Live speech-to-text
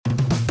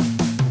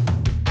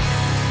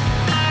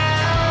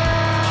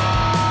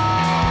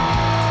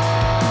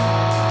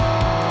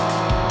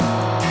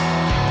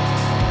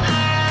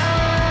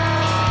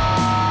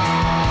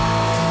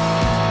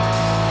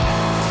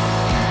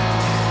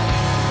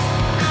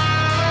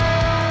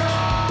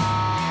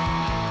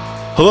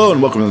Hello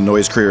and welcome to the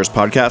Noise Creators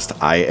Podcast.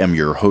 I am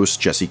your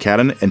host, Jesse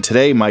Cadden, and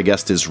today my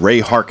guest is Ray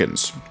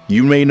Harkins.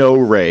 You may know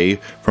Ray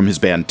from his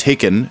band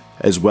Taken,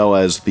 as well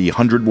as the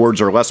 100 Words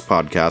or Less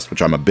podcast,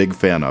 which I'm a big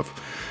fan of.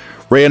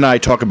 Ray and I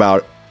talk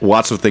about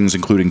lots of things,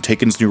 including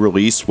Taken's new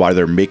release, why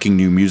they're making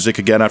new music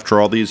again after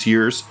all these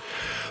years,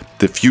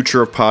 the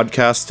future of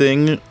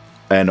podcasting,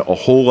 and a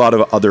whole lot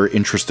of other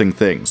interesting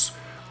things.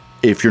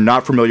 If you're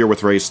not familiar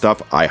with Ray's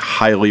stuff, I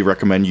highly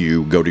recommend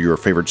you go to your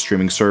favorite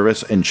streaming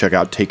service and check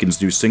out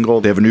Taken's new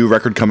single. They have a new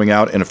record coming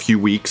out in a few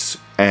weeks.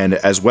 And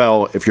as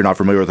well, if you're not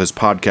familiar with his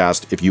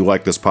podcast, if you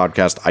like this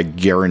podcast, I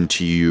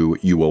guarantee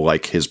you will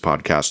like his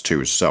podcast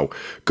too. So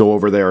go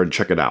over there and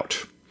check it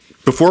out.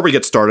 Before we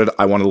get started,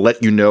 I want to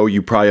let you know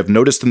you probably have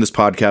noticed in this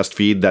podcast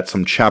feed that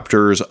some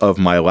chapters of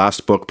my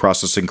last book,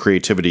 Processing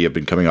Creativity, have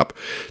been coming up.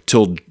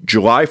 Till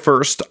July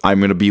 1st, I'm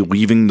going to be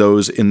leaving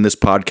those in this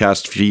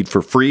podcast feed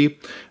for free.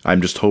 I'm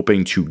just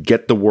hoping to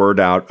get the word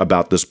out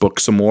about this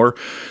book some more.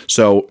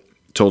 So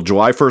till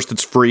July 1st,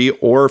 it's free,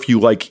 or if you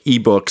like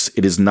ebooks,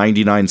 it is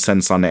 99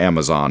 cents on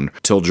Amazon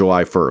till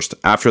July 1st.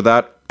 After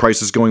that,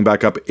 price is going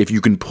back up. If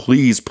you can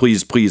please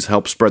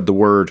help spread the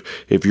word.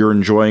 If you're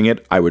enjoying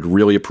it, I would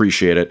really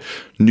appreciate it.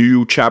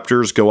 New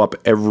chapters go up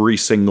every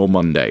single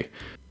Monday.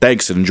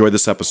 Thanks and enjoy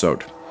this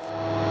episode.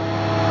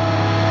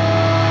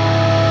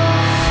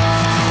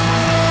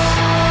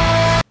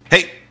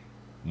 Hey,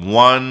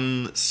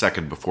 1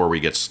 second before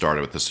we get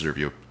started with this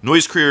interview.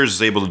 Noise Creators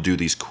is able to do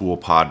these cool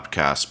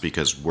podcasts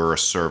because we're a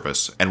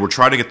service, and we're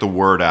trying to get the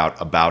word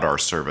out about our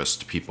service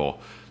to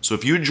people. So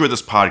if you enjoy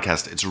this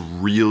podcast, it's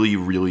really,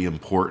 really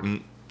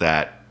important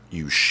that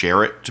you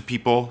share it to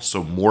people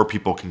so more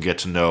people can get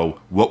to know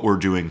what we're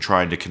doing,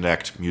 trying to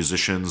connect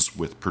musicians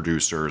with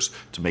producers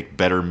to make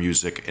better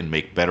music and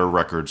make better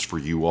records for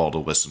you all to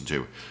listen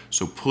to.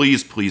 So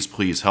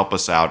please help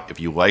us out. If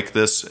you like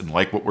this and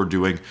like what we're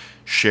doing,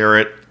 share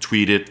it,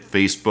 tweet it,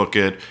 Facebook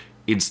it,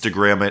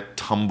 Instagram it,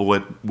 Tumblr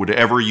it,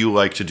 whatever you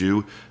like to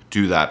do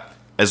that.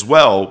 As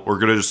well, we're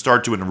going to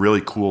start doing a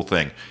really cool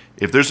thing.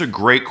 If there's a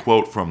great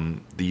quote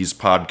from these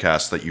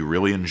podcasts that you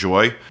really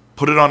enjoy,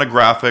 put it on a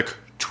graphic,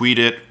 tweet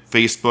it,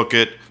 Facebook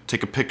it,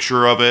 take a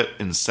picture of it,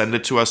 and send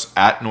it to us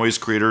at Noise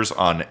Creators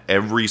on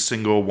every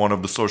single one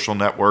of the social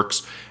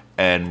networks.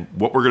 And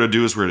what we're going to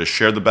do is we're going to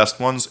share the best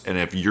ones. And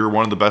if you're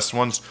one of the best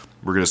ones,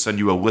 we're going to send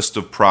you a list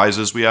of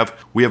prizes we have.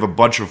 We have a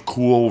bunch of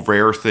cool,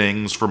 rare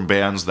things from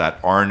bands that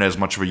aren't as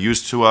much of a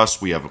use to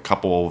us. We have a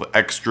couple of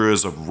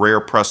extras of rare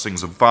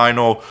pressings of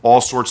vinyl,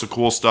 all sorts of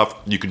cool stuff.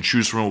 You can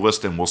choose from a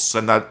list, and we'll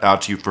send that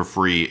out to you for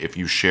free if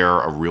you share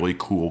a really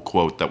cool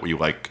quote that we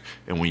like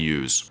and we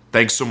use.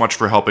 Thanks so much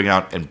for helping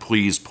out, and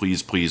please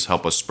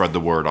help us spread the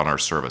word on our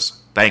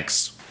service.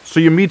 Thanks. So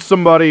you meet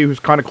somebody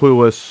who's kind of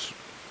clueless.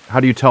 How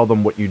do you tell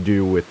them what you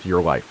do with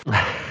your life?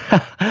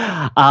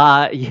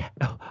 Yeah.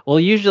 Well,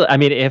 usually, I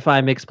mean, if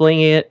I'm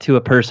explaining it to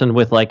a person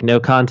with like no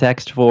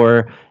context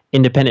for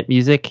independent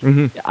music,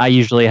 I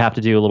usually have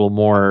to do a little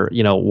more,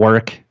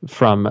 work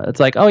from, it's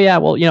like, oh yeah,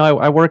 well,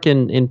 I work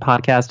in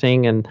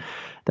podcasting, and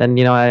then,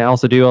 I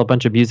also do a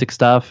bunch of music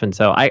stuff. And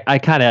so I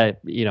kind of,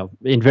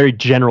 in very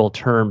general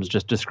terms,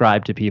 just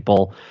describe to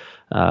people,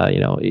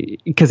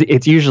 because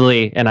it's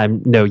usually, and I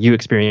know you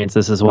experience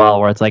this as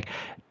well, where it's like,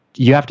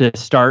 you have to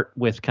start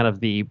with kind of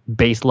the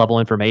base level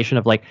information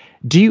of like,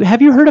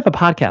 have you heard of a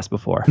podcast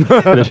before?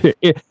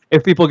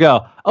 if people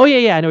go, oh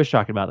yeah, I know what you're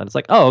talking about, then it's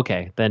like, oh,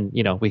 okay, then,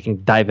 we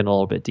can dive in a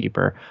little bit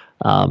deeper.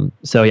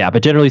 So yeah,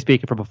 but generally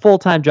speaking, from a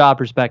full-time job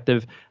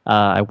perspective,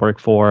 I work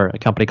for a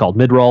company called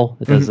Midroll.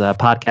 It does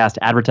podcast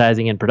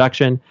advertising and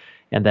production.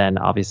 And then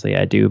obviously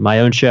I do my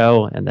own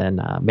show and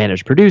then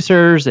manage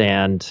producers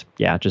and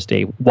just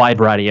a wide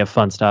variety of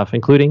fun stuff,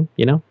 including,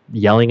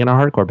 yelling in a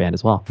hardcore band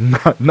as well.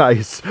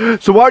 Nice.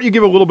 So why don't you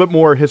give a little bit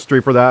more history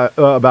for that,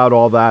 about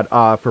all that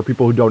for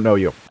people who don't know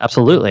you?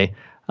 Absolutely.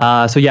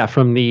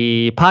 From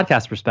the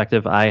podcast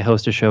perspective, I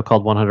host a show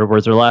called 100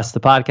 Words or Less, the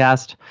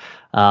podcast,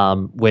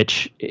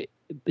 which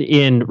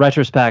in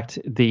retrospect,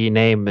 the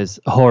name is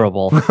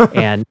horrible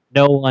and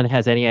no one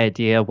has any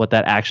idea what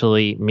that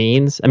actually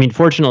means. I mean,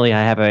 fortunately,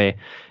 I have a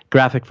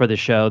graphic for the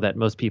show that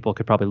most people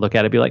could probably look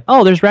at and be like,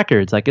 oh, there's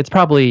records. Like, it's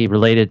probably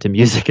related to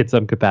music in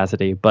some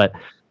capacity. But,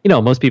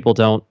 most people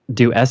don't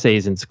do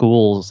essays in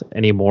schools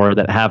anymore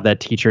that have that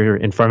teacher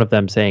in front of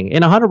them saying,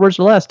 in 100 words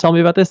or less, tell me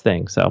about this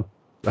thing. So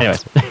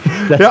anyways.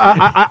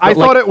 I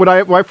thought it when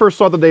I first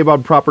saw the name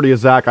on Property of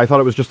Zach, I thought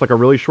it was just like a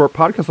really short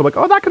podcast. I'm like,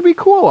 oh, that could be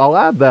cool. I'll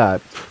add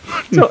that.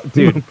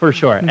 Dude, for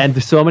sure.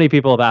 And so many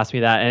people have asked me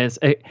that. And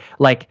it's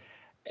like,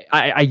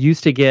 I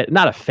used to get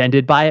not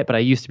offended by it, but I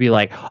used to be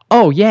like,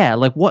 oh yeah,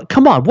 like what?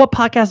 Come on, what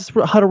podcast is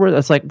 100 words?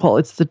 It's like, well,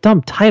 it's the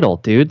dumb title,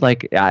 dude.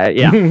 Like,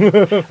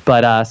 yeah.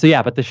 But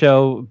the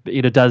show,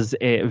 does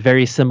a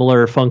very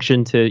similar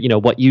function to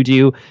what you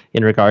do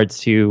in regards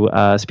to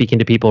speaking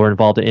to people who are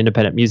involved in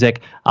independent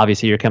music.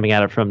 Obviously, you're coming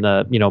at it from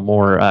the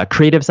more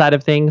creative side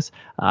of things.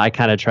 I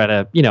kind of try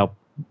to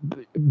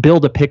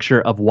build a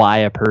picture of why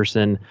a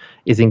person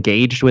is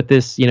engaged with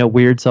this,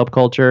 weird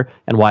subculture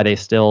and why they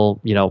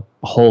still,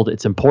 hold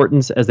its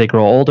importance as they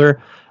grow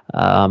older.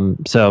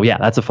 So yeah,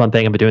 that's a fun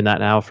thing. I've been doing that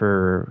now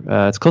for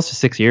it's close to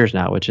 6 years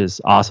now, which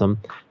is awesome.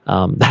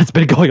 That's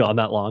been going on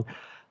that long.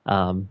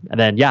 And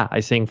then yeah, I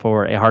sing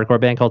for a hardcore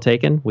band called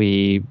Taken.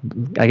 We,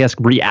 I guess,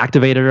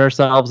 reactivated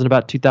ourselves in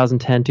about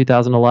 2010,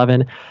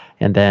 2011,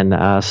 and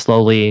then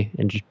slowly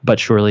but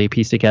surely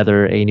pieced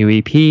together a new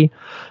EP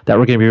that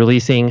we're going to be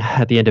releasing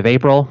at the end of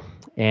April.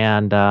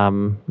 And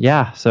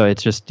yeah, so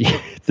it's just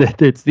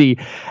it's the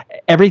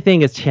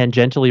everything is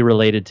tangentially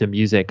related to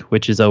music,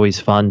 which is always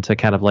fun to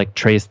kind of like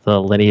trace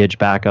the lineage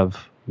back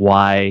of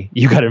why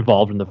you got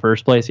involved in the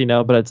first place, you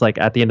know. But it's like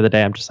at the end of the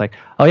day, I'm just like,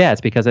 oh yeah,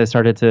 it's because I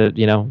started to,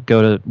 you know,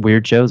 go to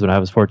weird shows when I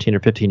was 14 or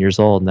 15 years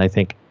old, and I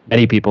think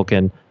many people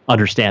can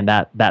understand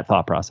that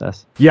thought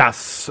process.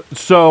 Yes.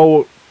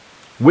 So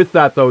with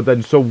that though,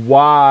 then so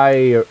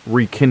why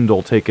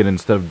rekindle Taken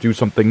instead of do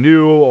something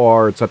new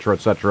or et cetera,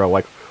 et cetera?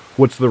 Like,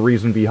 what's the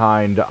reason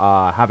behind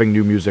having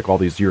new music all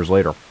these years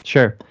later?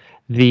 Sure.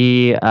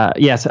 We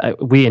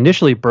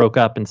initially broke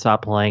up and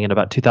stopped playing in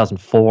about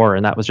 2004,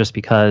 and that was just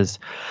because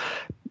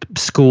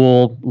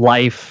school,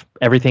 life,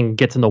 everything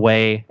gets in the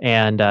way.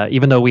 And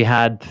even though we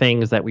had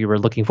things that we were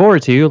looking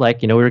forward to,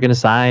 like, you know, we were going to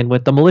sign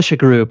with the Militia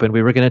Group and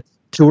we were going to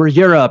tour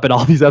Europe and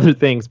all these other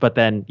things, but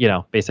then, you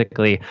know,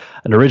 basically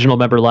an original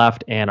member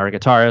left and our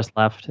guitarist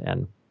left,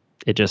 and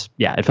it just,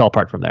 yeah, it fell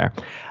apart from there.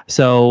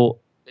 So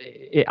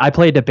I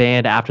played a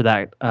band after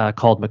that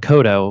called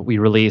Makoto. We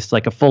released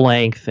like a full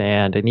length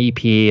and an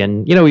EP,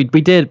 and you know we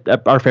did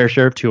our fair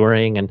share of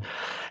touring and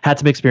had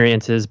some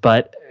experiences.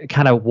 But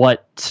kind of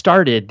what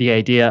started the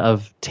idea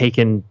of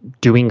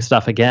doing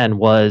stuff again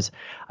was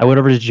I went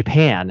over to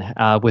Japan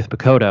with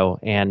Makoto,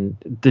 and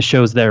the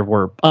shows there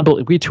were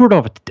unbelievable. We toured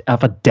off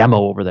a demo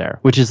over there,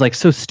 which is like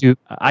so stupid.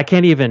 I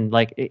can't even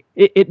like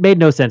it made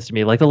no sense to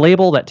me. Like the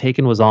label that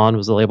Taken was on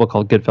was a label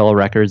called Goodfellow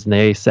Records, and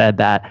they said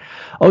that,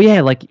 oh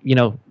yeah, like, you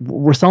know,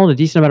 we're selling a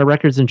decent amount of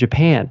records in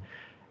Japan.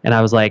 And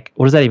I was like,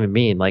 what does that even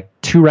mean? Like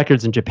 2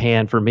 records in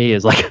Japan for me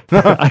is like,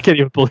 I can't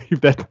even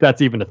believe that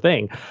that's even a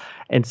thing.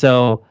 And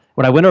so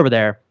when I went over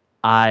there,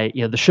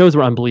 the shows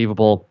were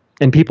unbelievable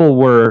and people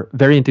were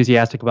very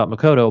enthusiastic about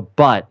Makoto,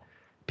 but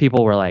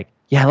people were like,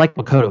 yeah, I like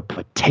Makoto,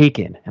 but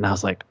Taken. And I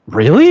was like,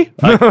 really?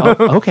 Like, oh,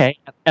 okay.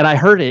 And I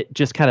heard it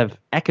just kind of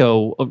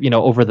echo, you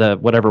know, over the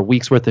whatever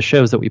weeks worth of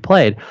shows that we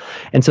played.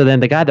 And so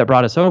then the guy that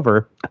brought us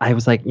over, I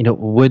was like, you know,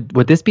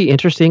 would this be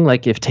interesting?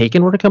 Like if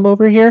Taken were to come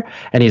over here?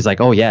 And he's like,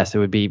 oh yes, it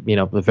would be, you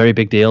know, a very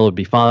big deal. It would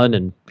be fun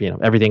and, you know,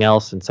 everything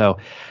else. And so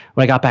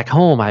when I got back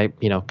home, I,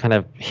 you know, kind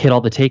of hit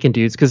all the Taken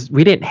dudes because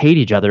we didn't hate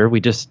each other. We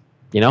just,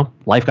 you know,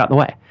 life got in the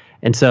way.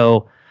 And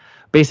so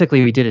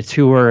basically we did a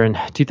tour in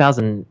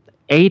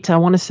 2008, I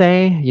want to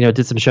say, you know,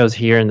 did some shows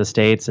here in the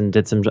States and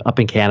did some up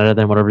in Canada,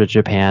 then went over to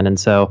Japan. And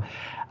so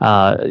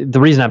the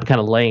reason I'm kind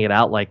of laying it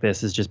out like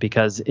this is just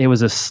because it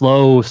was a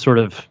slow sort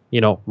of,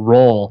 you know,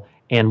 roll.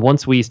 And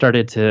once we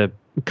started to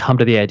come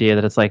to the idea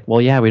that it's like,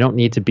 well, yeah, we don't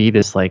need to be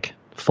this like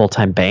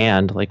full-time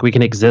band. Like we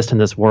can exist in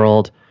this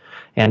world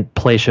and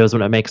play shows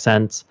when it makes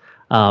sense.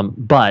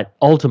 But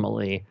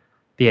ultimately,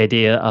 the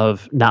idea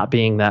of not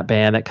being that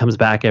band that comes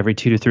back every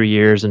 2 to 3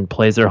 years and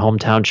plays their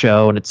hometown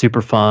show and it's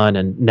super fun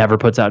and never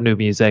puts out new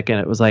music. And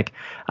it was like,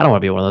 I don't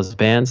want to be one of those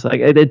bands. Like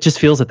it just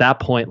feels at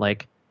that point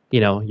like, you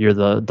know, you're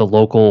the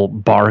local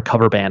bar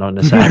cover band on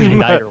a Saturday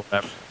night or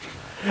whatever.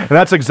 And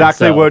that's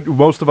exactly what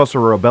most of us are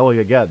rebelling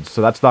against.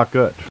 So that's not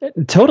good.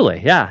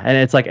 Totally. Yeah. And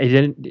it's like,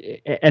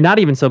 and not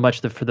even so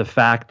much for the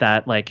fact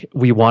that like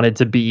we wanted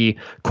to be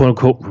quote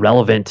unquote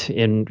relevant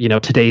in, you know,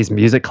 today's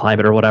music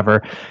climate or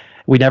whatever.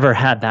 We never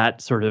had that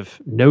sort of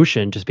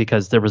notion just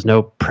because there was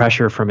no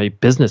pressure from a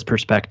business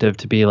perspective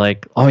to be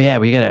like, oh yeah,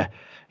 we gotta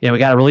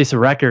release a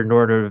record in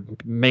order to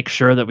make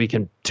sure that we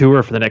can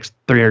tour for the next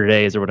 300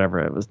 days or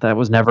whatever. That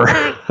was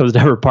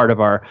never part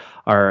of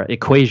our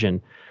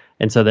equation.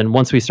 And so then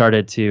once we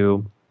started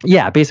to,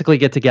 basically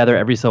get together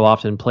every so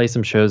often, play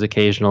some shows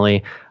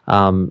occasionally,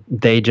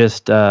 they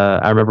just,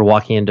 I remember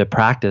walking into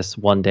practice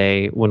one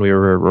day when we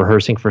were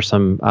rehearsing for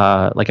some,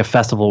 like a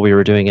festival we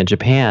were doing in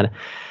Japan.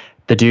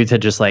 The dudes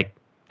had just like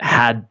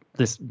had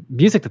this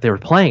music that they were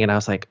playing. And I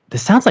was like,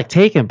 this sounds like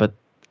Taken, but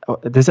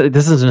this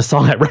isn't a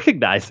song I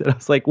recognize. And I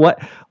was like,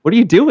 what are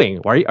you doing?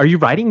 Are you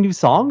writing new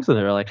songs? And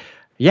they were like,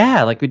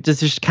 yeah, like it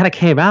just kind of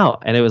came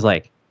out. And it was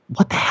like,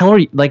 what the hell are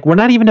you, like, we're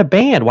not even a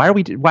band. Why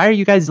are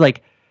you guys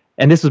like,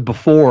 and this was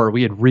before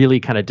we had really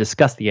kind of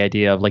discussed the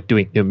idea of like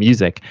doing new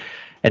music.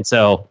 And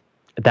so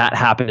that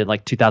happened in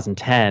like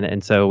 2010.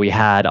 And so we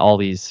had all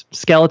these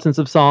skeletons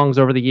of songs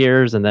over the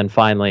years. And then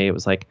finally it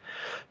was like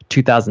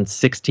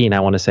 2016, I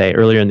want to say,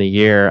 earlier in the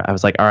year, I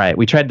was like, all right,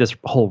 we tried this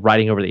whole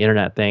writing over the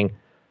internet thing.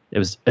 It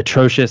was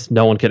atrocious.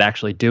 No one could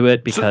actually do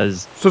it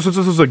because... So this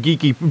is a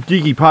geeky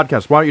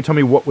podcast. Why don't you tell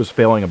me what was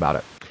failing about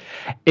it?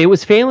 It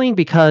was failing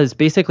because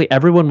basically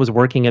everyone was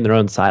working in their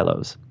own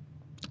silos.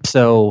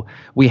 So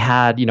we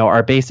had, you know,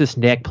 our bassist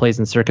Nick plays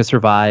in Circus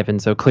Survive.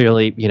 And so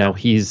clearly, you know,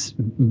 he's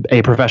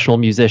a professional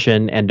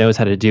musician and knows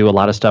how to do a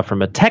lot of stuff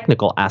from a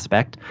technical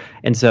aspect.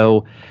 And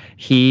so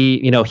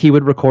he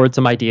would record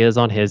some ideas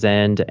on his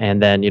end,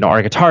 and then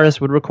our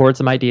guitarist would record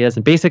some ideas,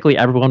 and basically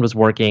everyone was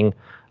working.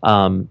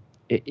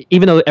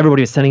 Even though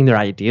everybody was sending their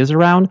ideas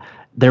around,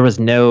 there was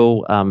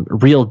no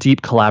real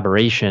deep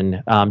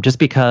collaboration, just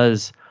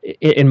because,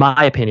 in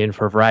my opinion,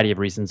 for a variety of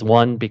reasons.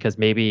 One, because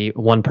maybe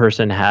one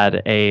person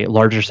had a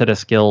larger set of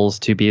skills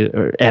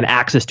and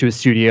access to a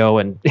studio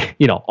and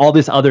all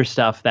this other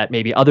stuff that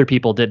maybe other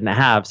people didn't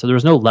have. So there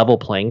was no level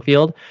playing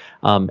field.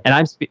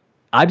 And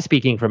I'm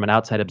speaking from an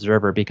outside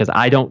observer because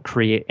I don't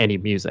create any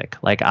music.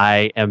 Like,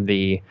 I am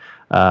the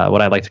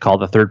what I like to call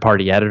the third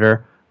party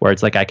editor, where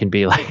it's like I can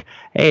be like,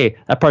 hey,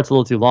 that part's a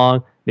little too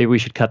long. Maybe we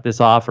should cut this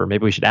off, or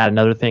maybe we should add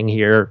another thing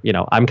here.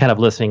 I'm kind of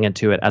listening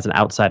into it as an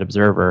outside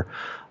observer,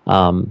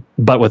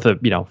 but with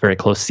a very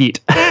close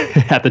seat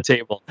at the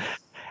table.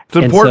 It's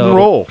an important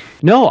role.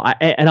 No,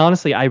 and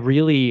honestly, I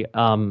really,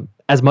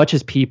 as much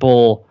as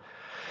people,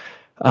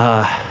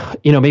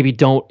 maybe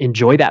don't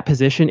enjoy that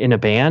position in a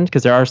band,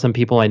 because there are some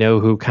people I know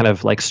who kind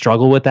of like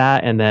struggle with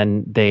that, and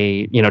then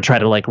they, try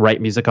to like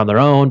write music on their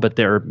own, but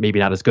they're maybe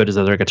not as good as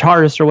other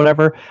guitarists or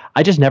whatever.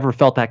 I just never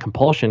felt that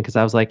compulsion, because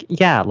I was like,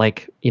 yeah,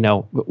 like,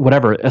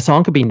 whatever, a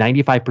song could be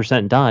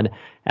 95% done,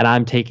 and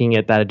I'm taking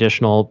it that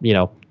additional,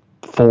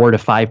 4 to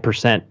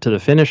 5% to the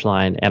finish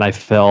line. And I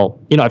felt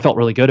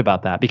really good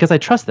about that, because I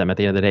trust them at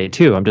the end of the day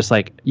too. I'm just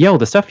like, yo,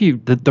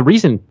 the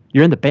reason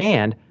you're in the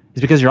band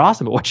is because you're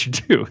awesome at what you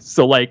do.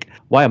 So like,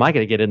 why am I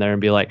going to get in there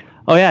and be like,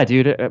 oh yeah,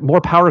 dude, more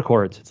power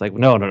chords? It's like,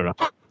 no,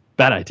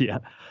 bad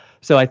idea.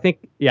 So I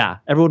think, yeah,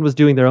 everyone was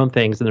doing their own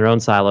things in their own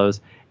silos.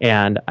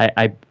 And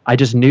I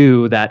just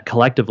knew that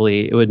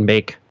collectively it would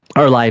make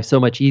our lives so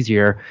much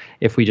easier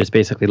if we just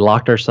basically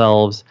locked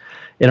ourselves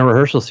in a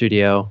rehearsal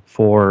studio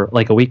for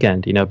like a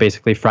weekend,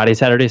 basically Friday,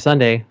 Saturday,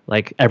 Sunday,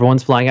 like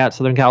everyone's flying out to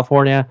Southern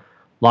California,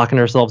 locking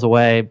ourselves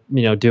away,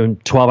 doing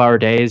 12-hour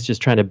days,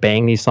 just trying to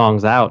bang these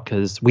songs out,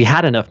 because we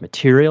had enough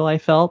material, I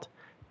felt,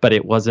 but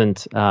it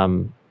wasn't, like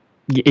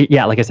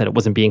I said, it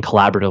wasn't being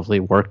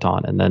collaboratively worked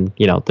on. And then,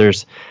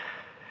 there's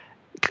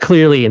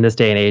clearly, in this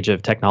day and age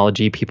of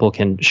technology, people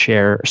can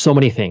share so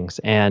many things,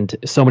 and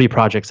so many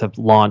projects have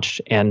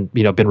launched and,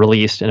 been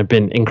released and have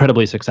been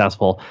incredibly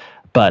successful.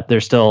 But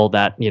there's still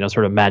that,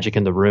 sort of magic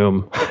in the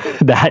room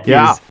that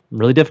is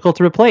really difficult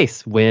to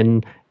replace,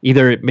 when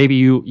either maybe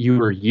you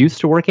were used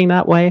to working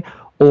that way,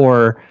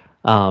 or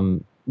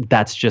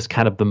that's just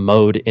kind of the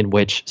mode in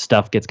which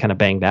stuff gets kind of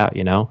banged out,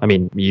 I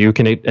mean, you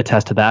can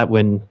attest to that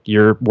when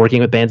you're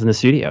working with bands in the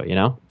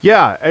studio,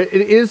 Yeah, it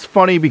is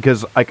funny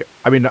because, like,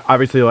 I mean,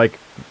 obviously, like,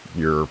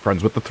 you're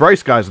friends with the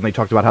Thrice guys, and they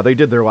talked about how they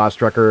did their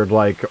last record,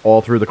 like,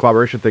 all through the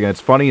collaboration thing. And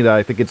it's funny that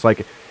I think it's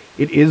like,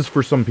 it is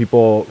for some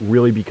people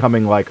really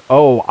becoming like,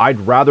 oh, I'd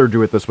rather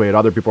do it this way. And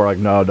other people are like,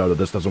 no,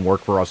 this doesn't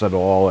work for us at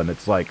all. And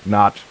it's like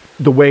not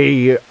the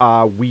way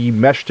we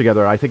mesh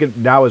together. I think it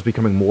now is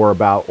becoming more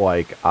about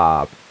like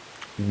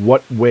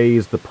what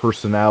ways the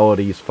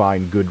personalities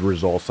find good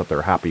results that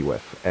they're happy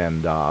with.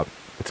 And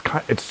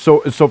it's so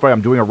funny.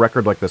 I'm doing a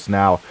record like this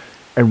now,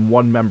 and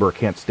one member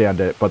can't stand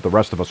it, but the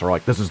rest of us are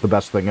like, this is the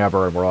best thing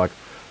ever. And we're like,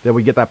 then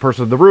we get that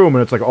person in the room,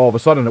 and it's like all of a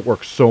sudden it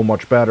works so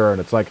much better. And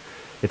it's like,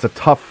 it's a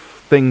tough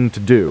thing to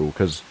do,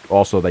 because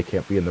also they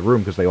can't be in the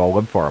room because they all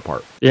live far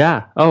apart.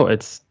 Yeah.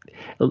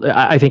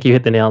 I think you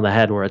hit the nail on the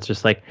head, where it's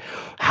just like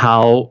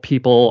how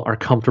people are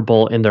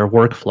comfortable in their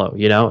workflow.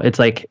 It's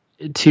like,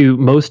 to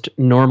most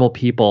normal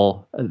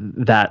people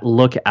that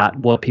look at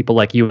what people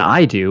like you and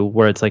I do,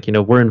 where it's like,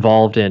 we're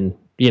involved in,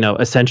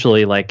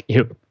 essentially like,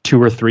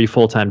 2 or 3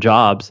 full-time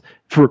jobs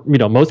for,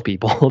 most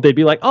people, they'd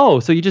be like, oh,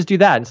 so you just do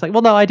that. And it's like,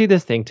 well, no, I do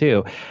this thing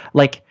too.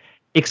 Like,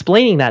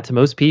 explaining that to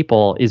most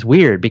people is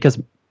weird, because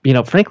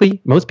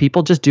frankly, most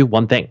people just do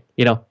one thing.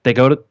 They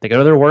go to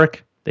their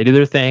work, they do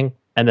their thing,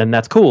 and then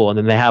that's cool. And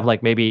then they have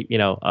like maybe,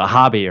 a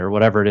hobby or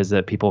whatever it is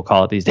that people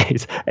call it these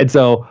days. And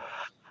so,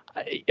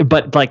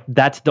 but like,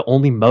 that's the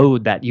only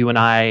mode that you and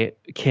I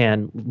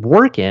can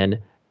work in.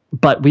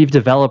 But we've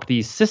developed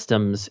these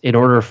systems in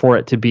order for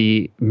it to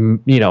be,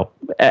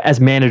 as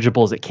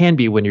manageable as it can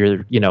be when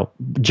you're,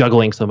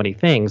 juggling so many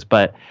things.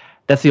 But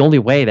that's the only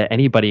way that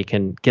anybody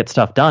can get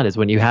stuff done, is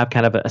when you have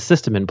kind of a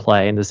system in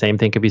play. And the same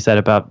thing could be said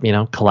about,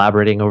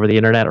 collaborating over the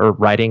internet or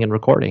writing and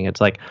recording.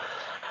 It's like,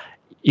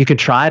 you could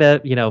try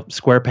to,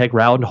 square peg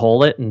round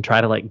hole it and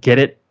try to like get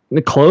it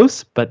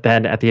close. But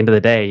then at the end of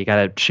the day, you got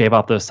to shave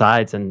off those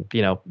sides and,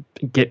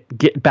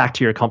 get back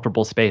to your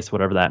comfortable space,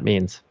 whatever that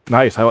means.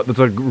 Nice. That's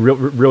a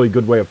really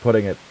good way of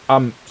putting it.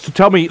 So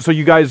tell me, so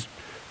you guys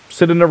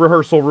sit in a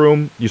rehearsal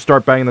room, you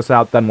start banging this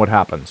out, then what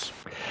happens?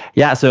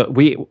 Yeah, so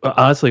we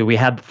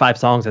had 5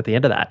 songs at the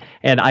end of that.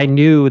 And I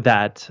knew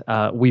that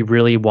we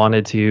really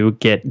wanted to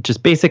get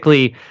just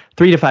basically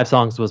 3 to 5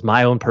 songs was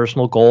my own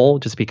personal goal,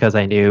 just because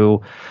I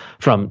knew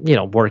from,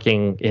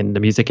 working in the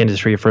music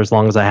industry for as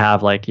long as I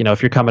have, like,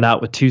 if you're coming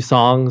out with 2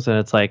 songs and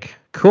it's like,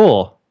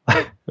 cool,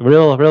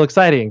 real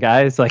exciting,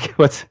 guys. Like,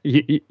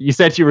 you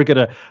said you were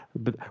going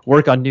to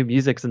work on new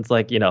music since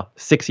like,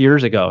 6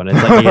 years ago, and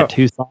it's like you get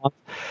 2 songs.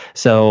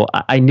 So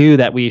I knew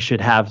that we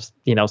should have,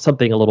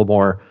 something a little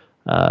more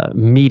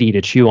meaty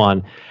to chew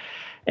on.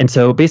 And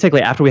so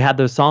basically after we had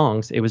those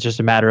songs, it was just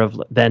a matter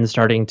of then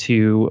starting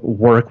to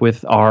work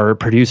with our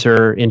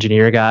producer,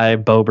 engineer guy,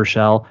 Bo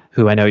Burchell,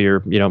 who I know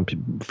you're,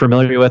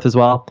 familiar with as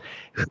well.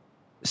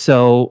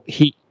 So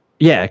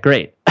yeah,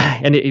 great.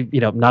 And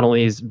not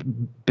only has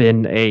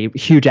been a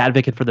huge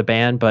advocate for the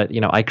band, but,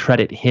 I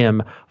credit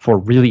him for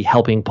really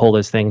helping pull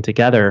this thing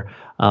together,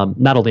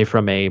 not only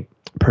from a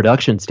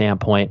production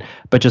standpoint,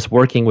 but just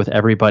working with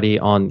everybody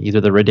on either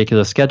the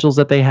ridiculous schedules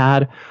that they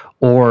had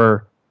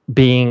or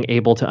being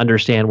able to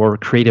understand where we're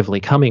creatively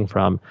coming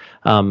from.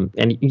 And,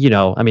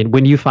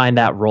 when you find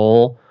that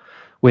role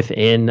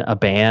within a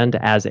band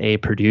as a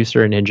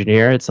producer and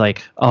engineer, it's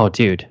like, oh,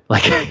 dude,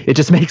 like it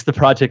just makes the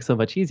project so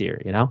much easier,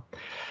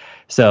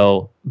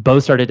 So Bo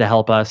started to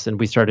help us, and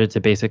we started to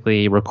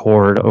basically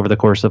record over the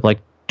course of like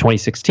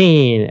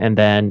 2016, and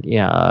then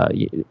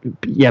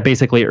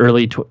basically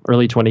early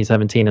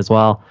 2017 as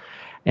well.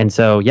 And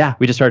so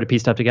we just started to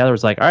piece stuff together. It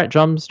was like, all right,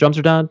 drums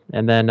are done,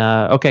 and then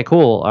okay,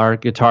 cool. Our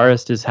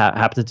guitarist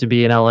happens to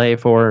be in LA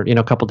for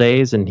a couple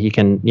days, and he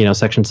can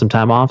section some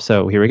time off.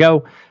 So here we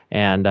go,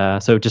 and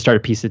so just started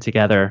to piece it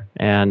together,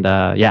 and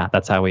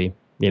that's how we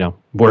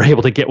we're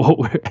able to get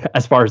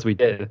as far as we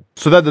did.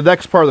 So then the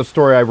next part of the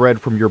story I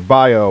read from your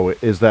bio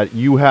is that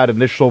you had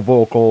initial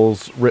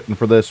vocals written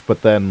for this,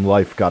 but then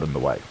life got in the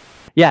way.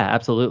 Yeah,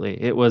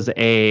 absolutely. It was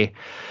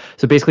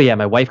so basically,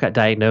 my wife got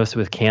diagnosed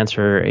with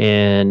cancer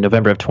in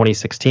November of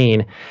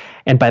 2016.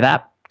 And by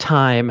that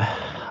time,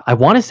 I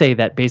want to say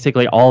that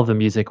basically all of the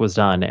music was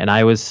done, and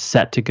I was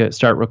set to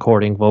start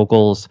recording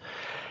vocals.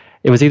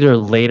 It was either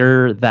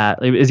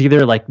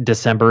like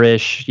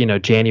December-ish,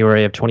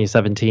 January of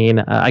 2017.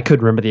 I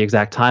couldn't remember the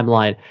exact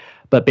timeline,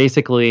 but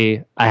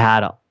basically I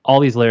had all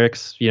these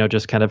lyrics,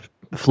 just kind of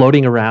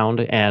floating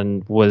around,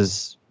 and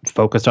was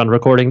focused on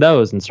recording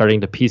those and starting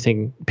to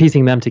piecing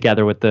them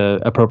together with the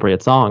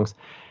appropriate songs.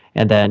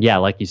 And then,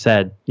 like you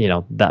said,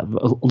 that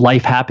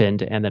life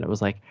happened, and then it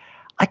was like,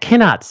 I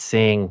cannot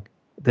sing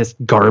this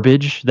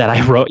garbage that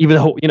I wrote, even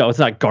though, it's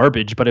not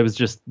garbage, but it was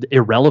just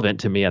irrelevant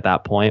to me at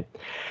that point.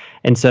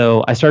 And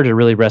so I started to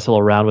really wrestle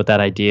around with that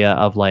idea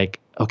of like,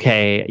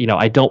 okay,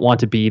 I don't want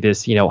to be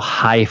this,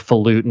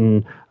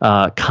 highfalutin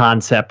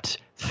concept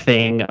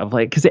thing of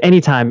like, because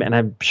anytime, and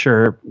I'm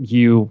sure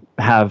you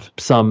have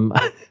some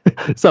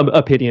some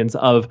opinions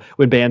of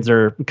when bands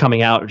are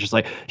coming out, just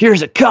like,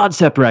 here's a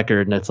concept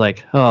record, and it's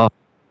like, oh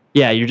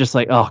yeah, you're just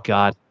like, oh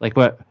god, like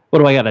what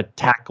do I got to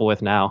tackle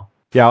with now?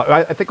 Yeah,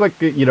 I think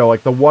like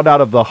like the 1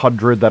 out of the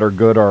 100 that are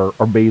good are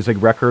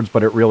amazing records,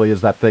 but it really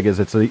is that thing is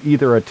it's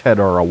either a 10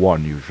 or a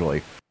 1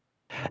 usually.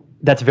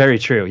 That's very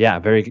true. Yeah,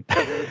 very.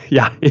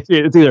 Yeah, it's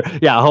either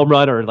a home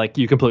run or like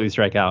you completely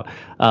strike out.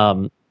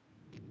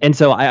 And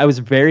so I was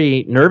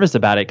very nervous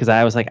about it because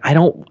I was like, I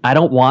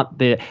want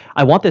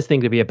this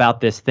thing to be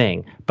about this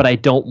thing, but I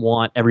don't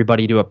want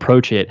everybody to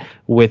approach it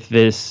with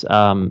this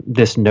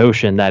this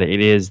notion that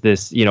it is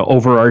this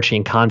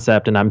overarching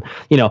concept, and I'm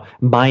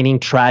mining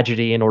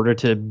tragedy in order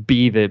to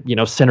be the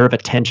center of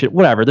attention,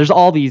 whatever. There's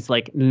all these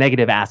like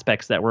negative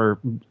aspects that were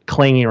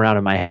clanging around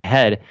in my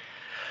head.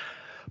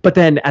 But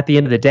then at the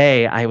end of the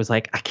day, I was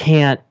like, I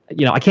can't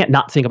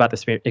not think about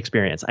this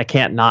experience. I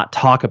can't not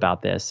talk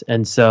about this.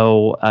 And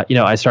so,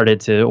 I started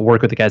to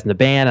work with the guys in the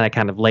band, and I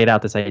kind of laid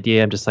out this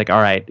idea. I'm just like,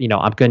 all right,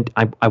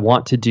 I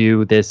want to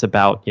do this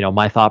about,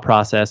 my thought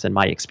process and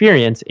my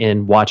experience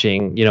in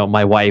watching,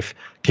 my wife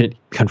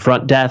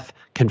confront death,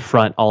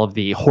 confront all of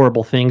the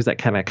horrible things that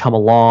kind of come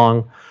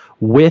along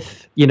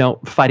with,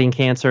 fighting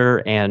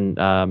cancer and,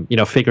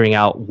 figuring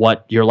out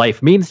what your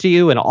life means to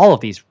you and all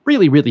of these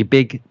really, really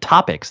big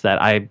topics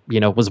that I,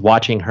 was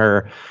watching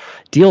her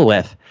deal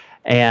with.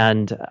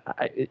 And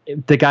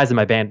the guys in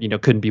my band,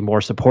 couldn't be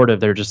more supportive.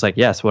 They're just like,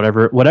 yes,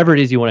 whatever it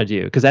is you want to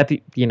do. Because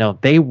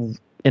they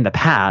in the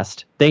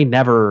past, they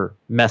never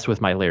messed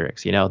with my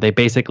lyrics. They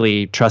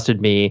basically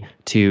trusted me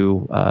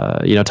to,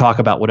 talk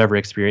about whatever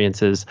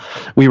experiences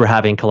we were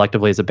having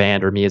collectively as a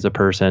band or me as a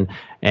person,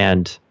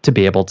 and to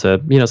be able to,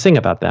 sing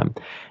about them.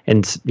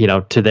 And,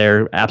 to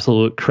their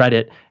absolute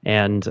credit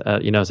and,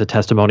 as a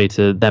testimony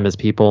to them as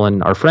people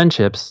and our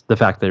friendships, the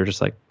fact that they're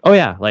just like, oh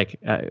yeah, like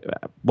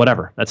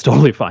whatever, that's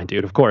totally fine,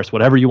 dude. Of course,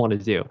 whatever you want to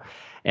do.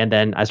 And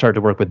then I started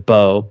to work with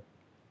Bo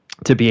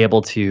to be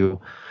able to,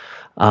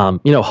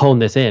 hone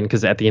this in,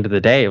 because at the end of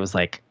the day, it was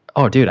like,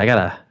 oh, dude, I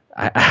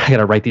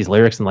gotta write these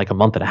lyrics in like a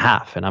month and a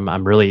half, and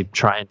I'm really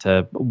trying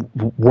to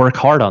work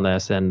hard on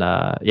this. And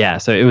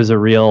so it was a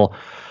real.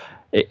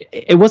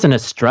 It wasn't a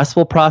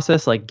stressful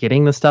process like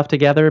getting the stuff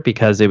together,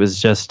 because it was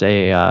just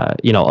there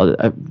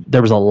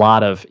was a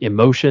lot of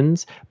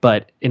emotions,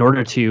 but in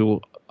order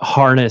to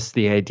harness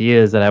the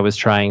ideas that I was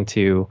trying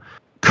to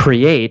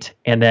create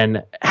and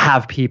then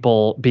have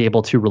people be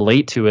able to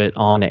relate to it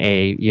on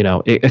a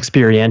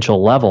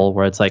experiential level,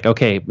 where it's like,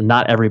 okay,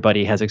 not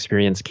everybody has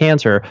experienced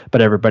cancer,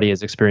 but everybody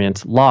has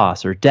experienced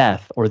loss or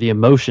death or the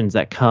emotions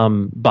that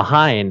come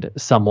behind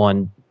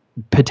someone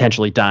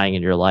potentially dying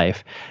in your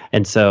life.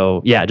 And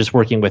so just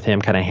working with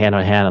him kind of hand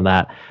on hand on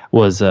that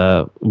was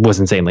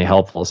insanely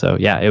helpful. So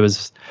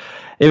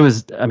it it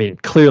was, I mean,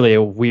 clearly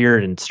a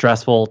weird and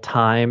stressful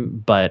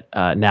time, but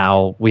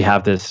now we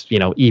have this,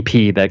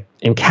 EP that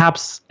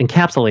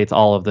encapsulates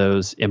all of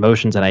those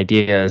emotions and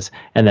ideas.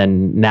 And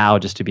then now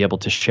just to be able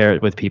to share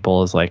it with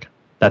people is like,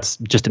 that's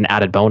just an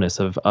added bonus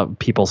of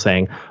people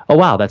saying, oh,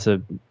 wow,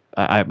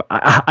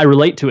 I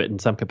relate to it in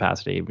some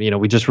capacity.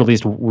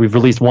 We've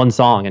released one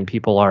song and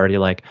people are already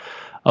like,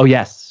 oh,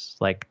 yes,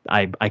 like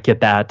I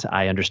get that.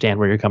 I understand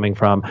where you're coming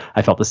from.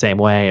 I felt the same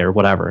way or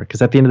whatever.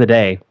 Because at the end of the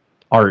day,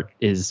 art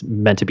is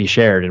meant to be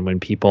shared. And when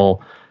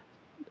people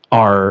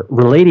are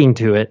relating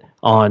to it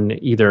on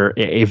either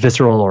a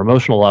visceral or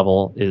emotional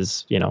level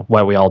is,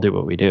 why we all do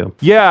what we do.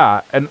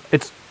 Yeah. And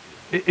it's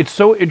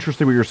so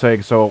interesting what you're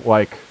saying. So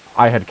like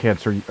I had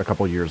cancer a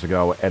couple of years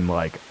ago and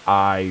like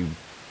I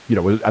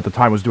at the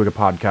time was doing a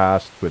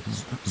podcast with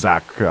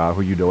Zach,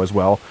 who you know as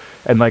well.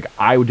 And like,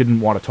 I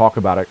didn't want to talk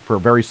about it for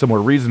very similar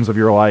reasons of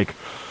you're like,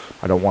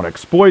 I don't want to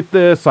exploit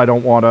this. I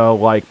don't want to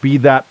like be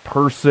that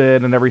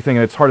person and everything.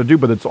 And it's hard to do,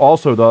 but it's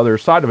also the other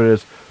side of it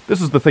is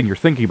this is the thing you're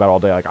thinking about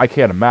all day. Like, I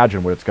can't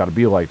imagine what it's got to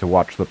be like to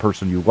watch the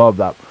person you love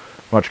that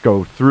much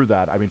go through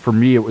that. I mean, for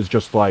me, it was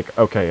just like,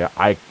 okay,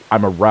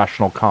 I'm a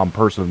rational, calm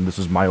person. This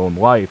is my own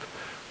life.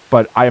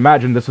 But I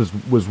imagine this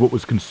was what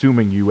was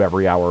consuming you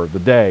every hour of the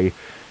day.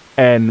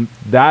 And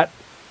that,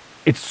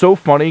 it's so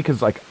funny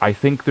because, like, I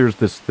think there's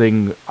this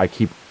thing I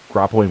keep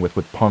grappling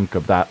with punk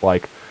of that,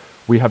 like,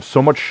 we have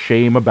so much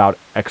shame about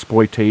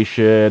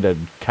exploitation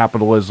and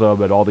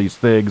capitalism and all these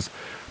things,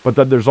 but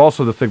then there's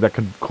also the thing that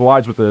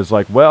collides with it is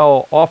like,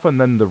 well, often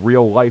then the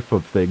real life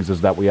of things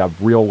is that we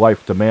have real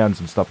life demands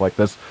and stuff like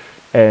this,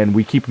 and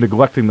we keep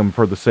neglecting them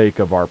for the sake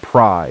of our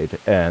pride.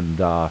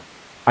 And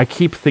I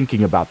keep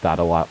thinking about that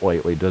a lot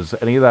lately. Does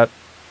any of that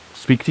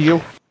speak to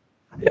you?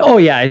 Oh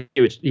yeah,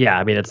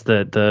 I mean, it's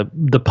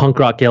the punk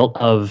rock guilt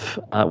of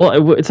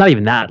it's not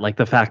even that, like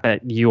the fact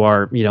that you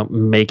are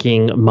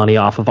making money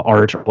off of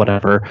art or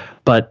whatever,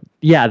 but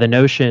yeah, the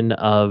notion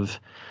of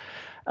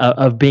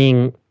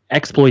being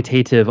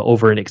exploitative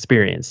over an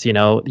experience.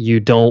 You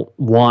don't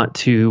want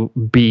to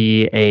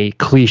be a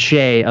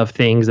cliche of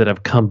things that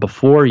have come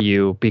before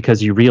you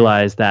because you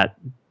realize that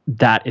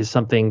is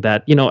something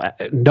that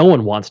no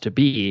one wants to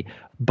be,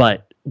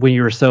 but when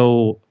you're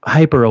so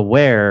hyper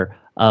aware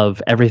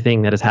of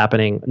everything that is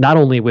happening, not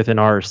only within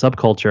our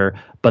subculture,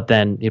 but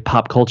then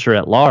pop culture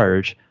at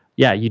large.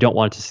 Yeah, you don't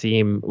want it to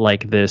seem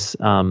like this.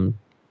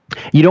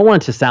 You don't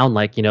want it to sound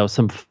like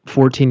some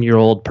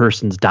 14-year-old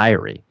person's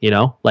diary.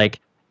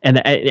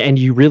 And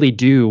you really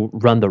do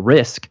run the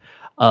risk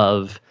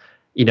of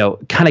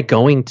kind of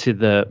going to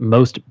the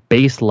most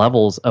base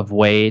levels of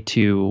ways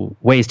to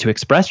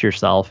express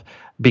yourself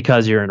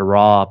because you're in a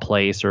raw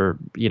place, or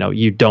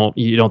you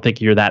don't think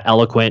you're that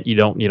eloquent, you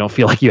don't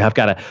feel like you have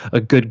got a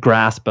good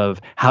grasp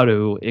of how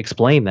to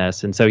explain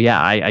this. And so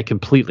yeah, I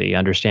completely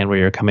understand where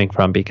you're coming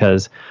from,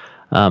 because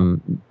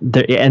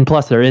and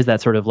plus there is that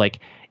sort of like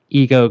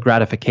ego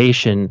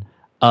gratification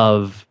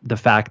of the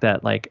fact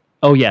that like,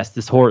 oh yes,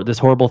 this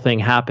horrible thing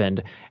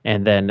happened,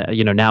 and then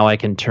now I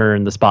can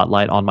turn the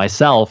spotlight on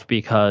myself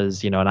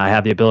because and I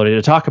have the ability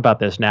to talk about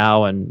this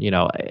now, and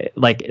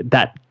like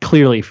that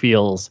clearly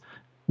feels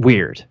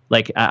weird.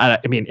 Like I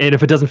mean, and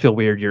if it doesn't feel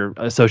weird, you're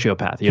a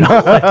sociopath.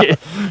 Like,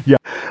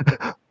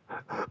 Yeah.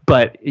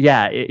 But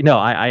yeah,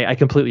 I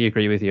completely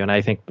agree with you, and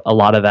I think a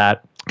lot of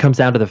that comes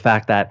down to the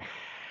fact that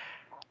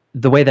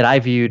the way that I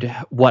viewed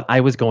what I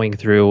was going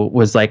through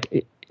was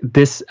like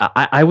this.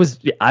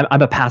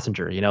 I'm a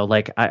passenger.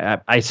 Like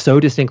I so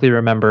distinctly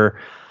remember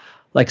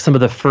like some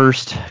of the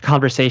first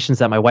conversations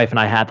that my wife and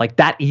I had, like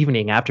that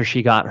evening after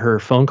she got her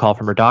phone call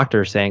from her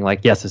doctor saying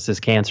like, yes, this is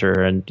cancer,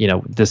 and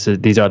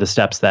these are the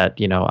steps that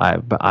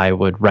I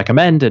would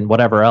recommend, and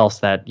whatever else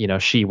that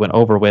she went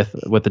over with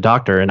the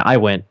doctor, and I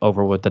went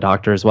over with the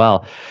doctor as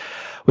well,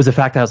 was the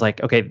fact that I was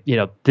like, okay,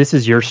 this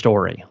is your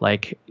story.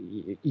 Like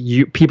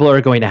people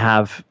are going to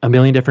have a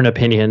million different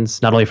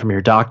opinions, not only from your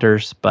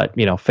doctors, but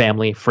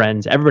family,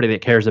 friends, everybody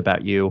that cares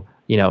about you.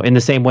 In the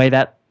same way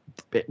that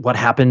what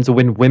happens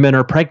when women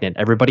are pregnant,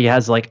 everybody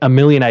has like a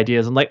million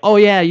ideas and like, oh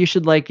yeah, you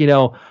should like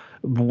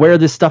wear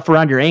this stuff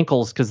around your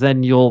ankles because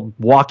then you'll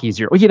walk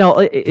easier.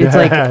 It's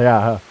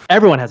like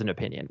everyone has an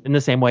opinion, in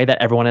the same way that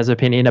everyone has an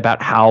opinion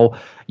about how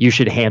you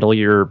should handle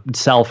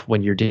yourself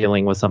when you're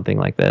dealing with something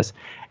like this.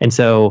 And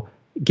so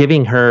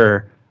giving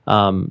her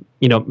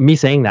me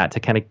saying that to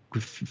kind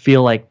of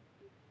feel like,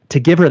 to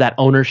give her that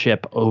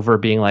ownership over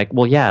being like,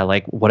 well, yeah,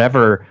 like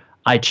whatever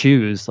I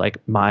choose, like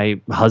my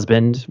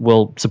husband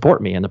will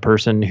support me, and the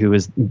person who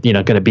is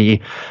going to be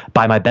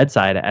by my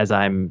bedside as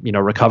I'm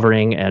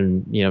recovering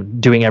and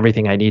doing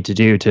everything I need to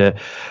do to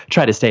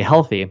try to stay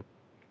healthy.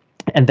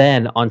 And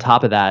then on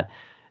top of that,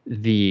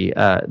 the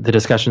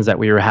discussions that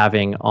we were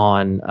having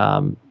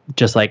on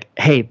just like,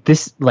 hey,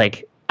 this,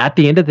 like at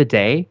the end of the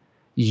day,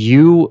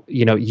 you're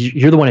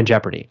the one in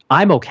jeopardy.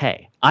 I'm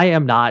okay. I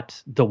am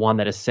not the one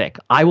that is sick.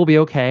 I will be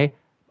okay.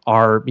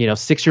 Our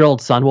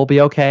 6-year-old son will be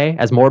okay.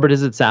 As morbid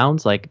as it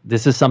sounds, like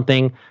this is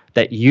something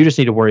that you just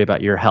need to worry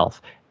about your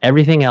health.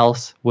 Everything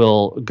else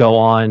will go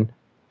on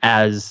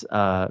as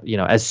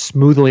as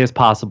smoothly as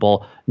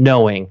possible,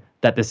 knowing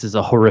that this is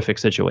a horrific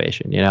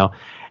situation,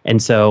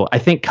 And so I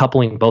think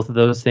coupling both of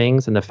those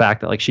things and the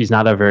fact that like she's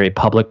not a very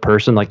public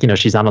person, like,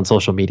 she's not on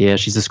social media,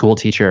 she's a school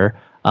teacher.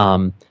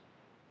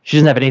 She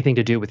doesn't have anything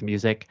to do with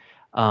music.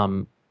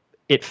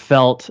 It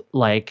felt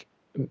like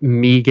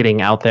me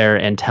getting out there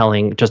and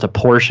telling just a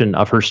portion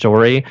of her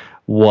story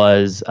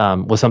was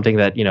something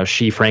that,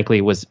 she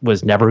frankly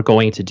was never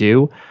going to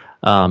do.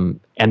 And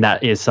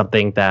that is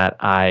something that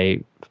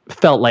I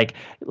felt like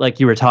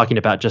you were talking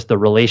about, just the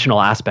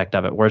relational aspect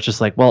of it, where it's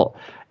just like, well,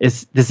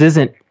 this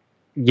isn't,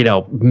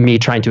 me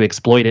trying to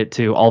exploit it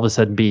to all of a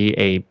sudden be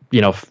a,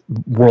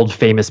 world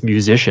famous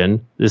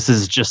musician. This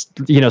is just,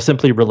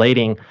 simply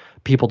relating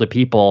people to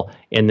people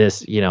in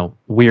this,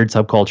 weird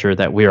subculture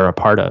that we are a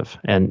part of.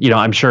 And,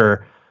 I'm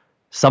sure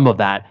some of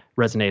that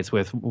resonates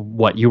with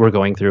what you were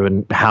going through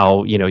and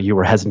how, you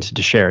were hesitant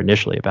to share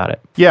initially about it.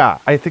 Yeah,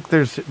 I think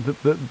there's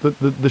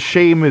the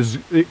shame is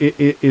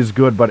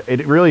good, but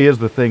it really is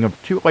the thing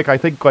of too, like, I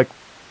think like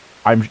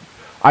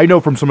I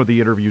know from some of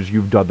the interviews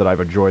you've done that I've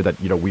enjoyed that,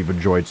 we've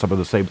enjoyed some of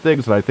the same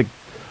things. And I think,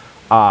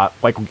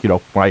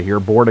 when I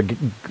heard Born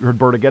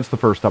Against the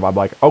first time, I'm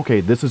like,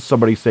 okay, this is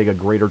somebody saying a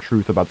greater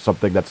truth about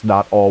something that's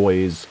not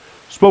always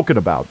spoken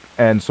about.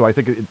 And so I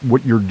think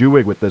what you're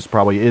doing with this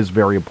probably is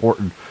very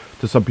important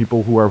to some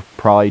people who are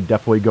probably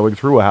definitely going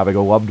through having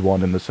a loved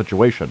one in this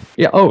situation.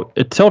 Yeah. Oh,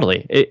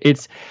 totally.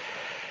 It's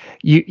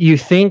you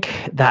think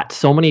that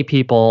so many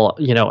people,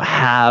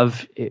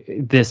 have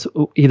this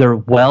either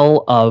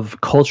well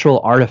of cultural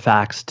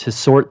artifacts to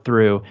sort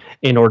through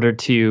in order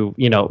to,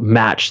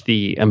 match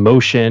the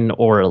emotion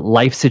or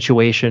life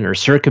situation or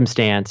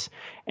circumstance.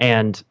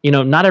 And,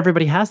 not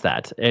everybody has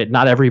that.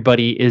 Not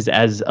everybody is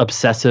as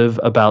obsessive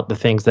about the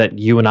things that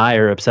you and I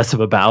are obsessive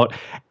about.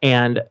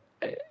 And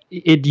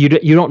you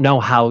don't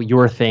know how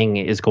your thing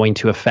is going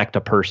to affect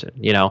a person.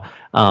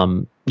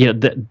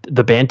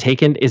 The band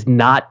Taken is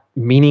not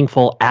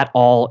meaningful at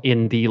all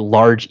in the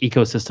large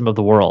ecosystem of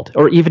the world,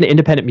 or even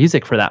independent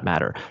music for that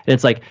matter. And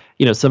it's like,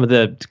 some of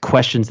the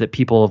questions that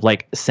people have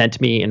like sent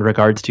me in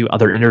regards to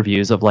other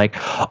interviews of like,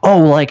 oh,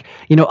 like,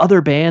 other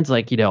bands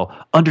like,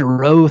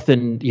 Under Oath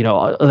and,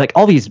 like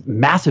all these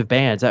massive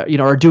bands that,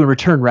 are doing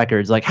return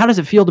records. Like, how does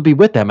it feel to be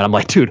with them? And I'm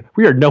like, dude,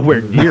 we are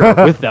nowhere near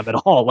with them at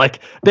all. Like,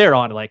 they're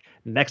on like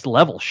next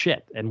level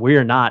shit, and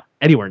we're not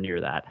anywhere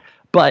near that.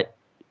 But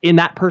in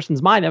that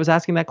person's mind that was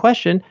asking that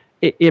question,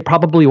 it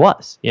probably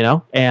was,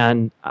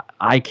 and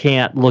I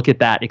can't look at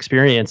that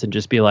experience and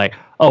just be like,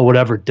 oh,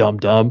 whatever, dumb.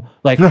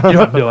 Like, you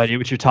have no idea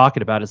what you're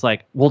talking about. It's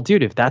like, well,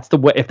 dude, if that's the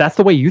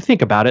way you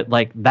think about it,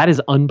 like, that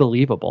is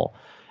unbelievable.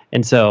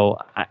 And so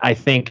I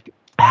think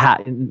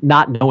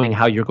not knowing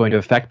how you're going to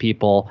affect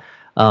people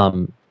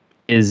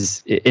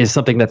is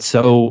something that's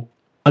so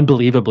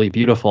unbelievably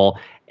beautiful.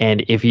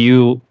 And if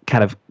you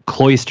kind of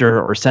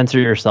cloister or censor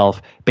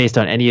yourself based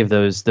on any of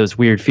those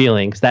weird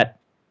feelings that,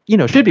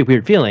 should be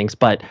weird feelings,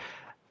 but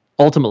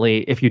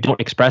ultimately, if you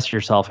don't express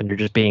yourself and you're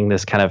just being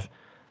this kind of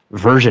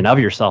version of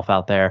yourself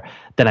out there,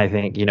 then I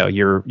think,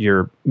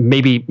 you're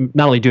maybe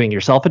not only doing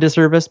yourself a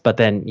disservice, but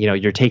then,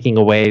 you're taking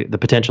away the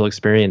potential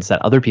experience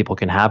that other people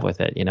can have with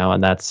it,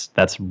 and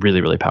that's really,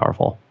 really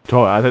powerful.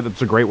 Totally. I think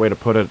that's a great way to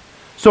put it.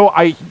 So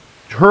I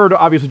heard,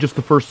 obviously, just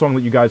the first song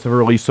that you guys have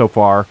released so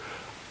far.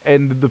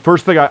 And the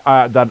first thing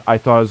that I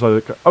thought is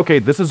like, okay,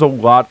 this is a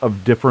lot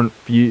of different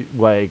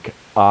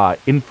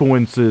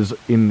influences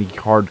in the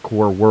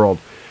hardcore world.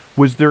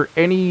 Was there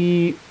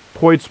any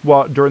points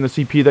during the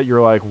CP that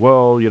you're like,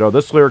 well,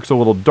 this lyric's a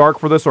little dark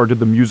for this, or did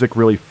the music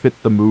really fit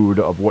the mood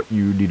of what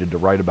you needed to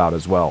write about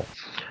as well?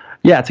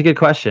 Yeah, it's a good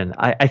question.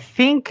 I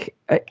think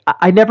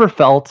I never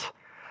felt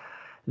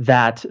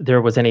that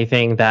there was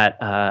anything that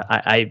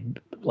I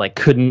like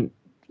couldn't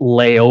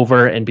lay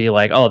over and be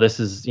like, oh, this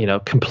is,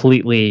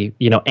 completely,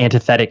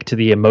 antithetic to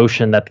the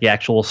emotion that the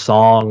actual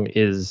song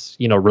is,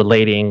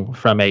 relating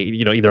from a,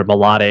 either a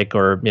melodic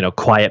or,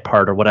 quiet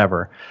part or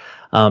whatever.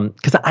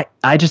 Because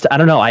I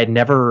don't know. I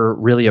never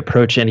really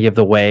approached any of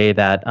the way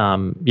that,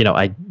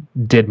 I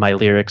did my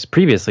lyrics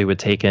previously with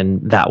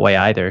Taken that way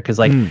either. Because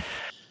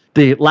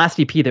the last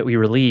EP that we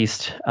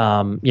released,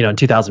 in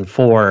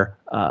 2004,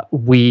 that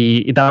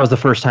was the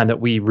first time that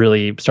we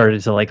really started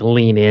to like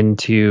lean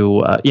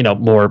into,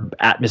 more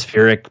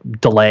atmospheric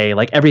delay,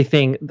 like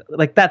everything,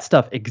 like that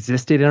stuff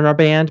existed in our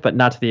band, but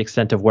not to the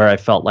extent of where I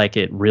felt like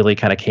it really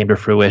kind of came to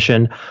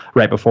fruition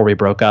right before we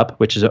broke up,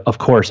 which is of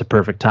course a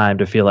perfect time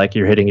to feel like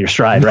you're hitting your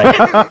stride, right?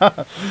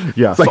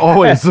 Yes, like,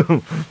 always.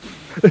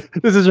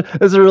 This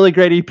is a really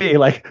great EP.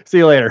 Like, see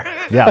you later.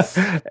 Yes.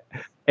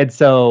 And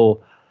so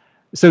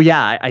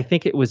yeah, I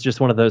think it was just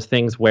one of those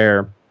things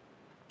where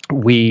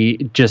we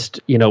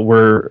just,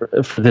 we're,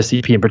 for this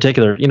EP in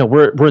particular,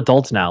 we're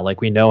adults now.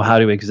 Like, we know how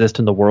to exist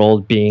in the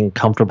world, being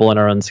comfortable in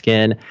our own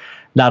skin,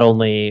 not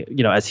only,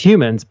 as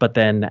humans, but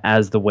then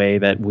as the way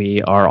that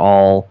we are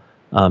all,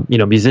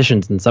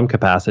 musicians in some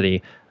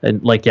capacity.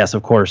 And like, yes,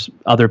 of course,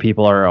 other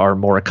people are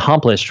more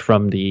accomplished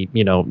from the,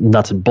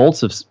 nuts and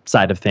bolts of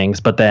side of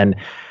things, but then,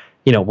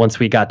 once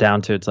we got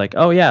down to it's like,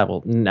 oh yeah,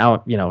 well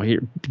now,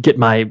 here, get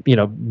my,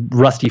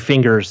 rusty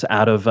fingers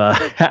out of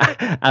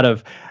out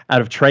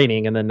of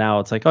training, and then now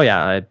it's like, oh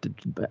yeah,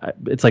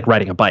 it's like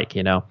riding a bike,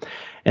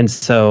 and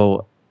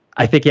so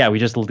I think, yeah, we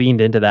just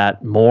leaned into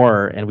that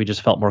more, and we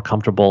just felt more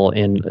comfortable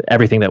in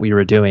everything that we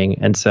were doing.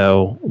 And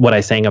so what I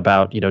sang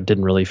about,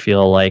 didn't really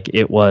feel like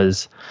it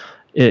was,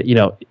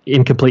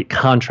 in complete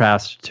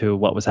contrast to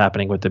what was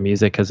happening with the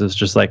music, because it's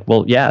just like,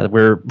 well, yeah,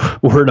 we're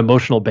an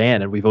emotional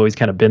band, and we've always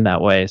kind of been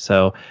that way.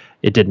 So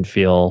it didn't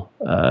feel,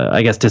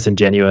 I guess,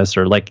 disingenuous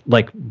or like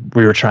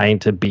we were trying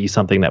to be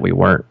something that we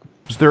weren't.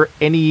 Is there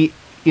any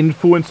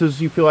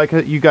influences you feel like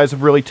you guys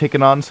have really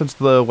taken on since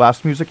the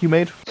last music you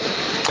made?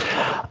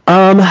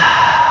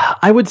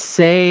 I would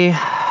say,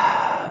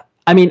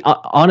 I mean,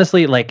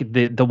 honestly, like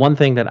the one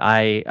thing that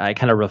I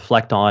kind of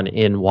reflect on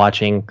in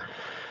watching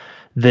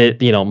the,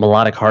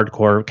 melodic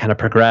hardcore kind of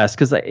progress,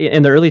 because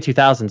in the early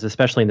 2000s,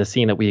 especially in the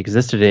scene that we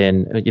existed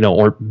in,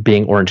 or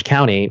being Orange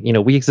County,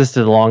 we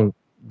existed along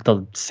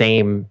the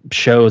same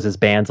shows as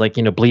bands like,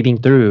 Bleeding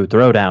Through,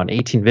 Throwdown,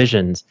 18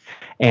 Visions,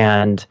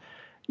 and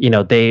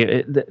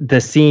the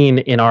scene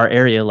in our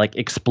area like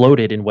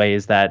exploded in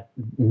ways that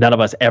none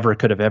of us ever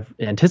could have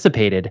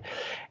anticipated.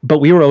 But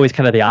we were always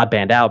kind of the odd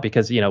band out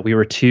because, we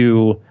were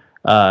too,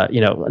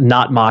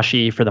 not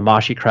moshy for the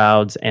moshy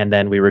crowds. And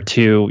then we were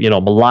too,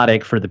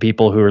 melodic for the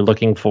people who were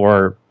looking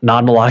for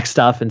non-melodic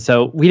stuff. And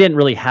so we didn't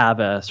really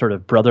have a sort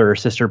of brother or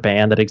sister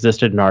band that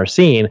existed in our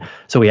scene.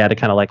 So we had to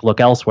kind of like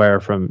look elsewhere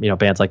from,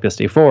 bands like This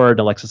Day Forward,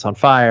 Alexis on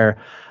Fire,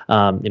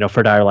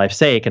 For Dire Life's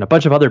Sake, and a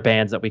bunch of other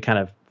bands that we kind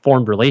of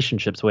formed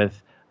relationships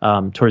with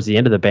towards the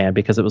end of the band,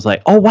 because it was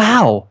like, oh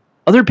wow,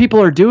 other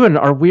people are doing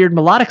our weird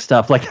melodic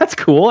stuff. Like, that's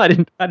cool. I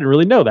didn't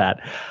really know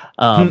that.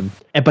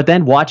 But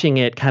then watching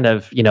it kind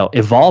of,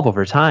 evolve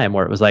over time,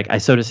 where it was like, I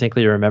so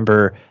distinctly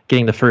remember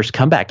getting the first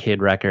Comeback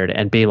Kid record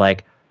and be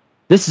like,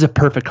 this is a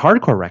perfect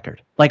hardcore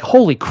record. Like,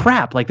 holy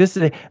crap. Like,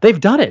 they've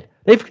done it.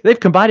 They've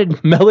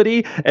combined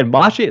melody and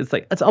moshing. It's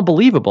like, it's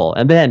unbelievable.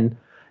 And then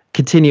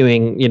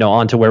continuing,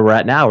 on to where we're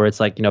at now, where it's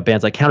like,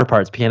 bands like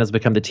Counterparts, Pianos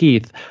Become the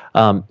Teeth,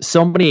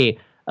 so many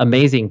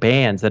amazing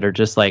bands that are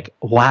just like,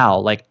 wow,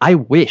 like I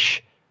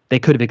wish they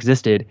could have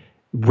existed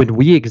when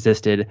we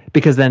existed,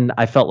 because then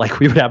I felt like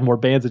we would have more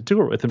bands to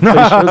tour with and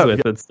play shows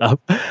with and stuff.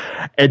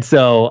 And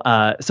so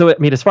I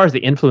mean, as far as the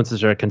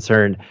influences are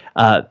concerned,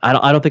 I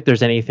don't think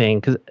there's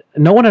anything, because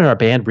no one in our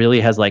band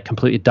really has like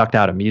completely ducked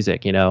out of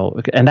music, and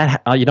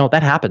that,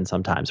 that happens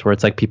sometimes where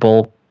it's like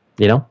people,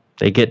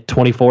 they get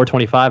 24,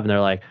 25 and they're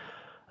like,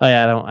 oh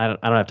yeah, I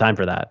don't have time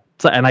for that.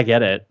 So, and I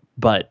get it,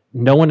 but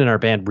no one in our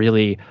band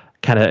really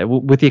kind of,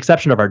 with the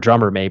exception of our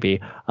drummer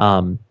maybe,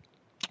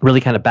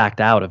 really kind of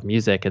backed out of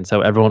music. And so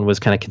everyone was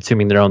kind of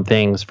consuming their own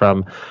things.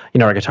 From,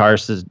 our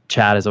guitarist,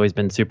 Chad, has always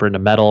been super into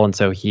metal. And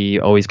so he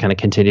always kind of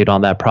continued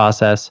on that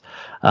process.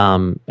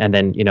 And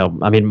then,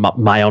 I mean,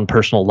 my own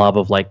personal love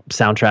of like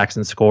soundtracks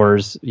and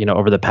scores,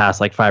 over the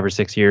past like 5 or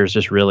 6 years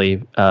just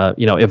really,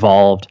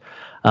 evolved.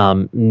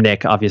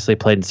 Nick obviously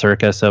played in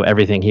Circa, so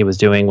everything he was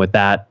doing with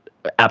that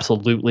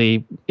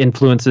absolutely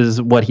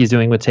influences what he's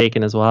doing with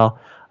Taken as well.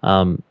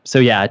 So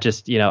yeah,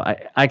 just,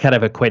 I kind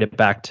of equate it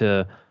back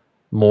to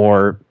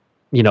more,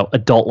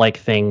 adult-like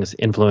things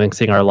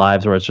influencing our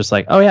lives, where it's just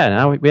like, oh yeah,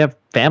 now we have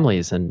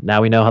families, and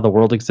now we know how the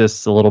world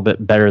exists a little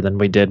bit better than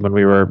we did when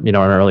we were, in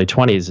our early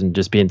 20s and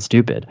just being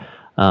stupid.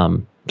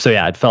 So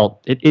yeah,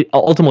 it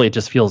ultimately it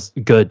just feels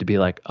good to be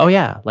like, oh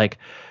yeah, like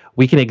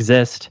we can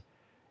exist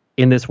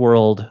in this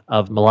world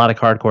of melodic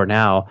hardcore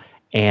now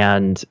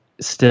and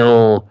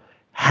still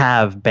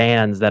have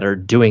bands that are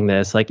doing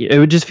this. Like, it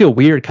would just feel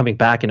weird coming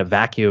back in a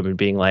vacuum and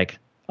being like,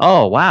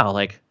 oh wow,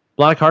 like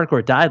melodic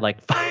hardcore died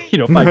like 5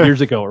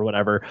 years ago or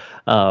whatever.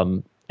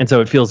 And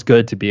so it feels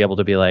good to be able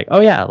to be like,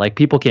 oh yeah, like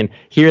people can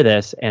hear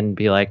this and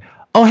be like,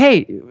 oh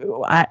hey,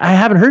 I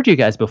haven't heard you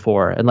guys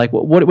before, and like,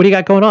 what do you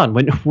got going on?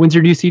 When's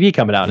your new CD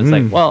coming out? And it's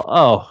like, well,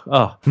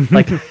 oh,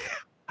 like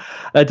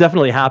that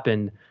definitely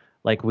happened.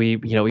 Like we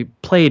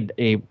played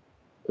a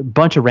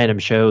bunch of random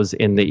shows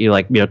in the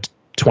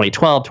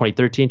 2012,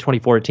 2013,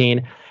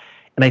 2014,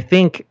 and I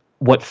think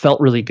what felt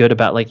really good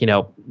about, like,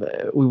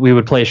 we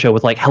would play a show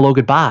with like Hello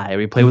Goodbye,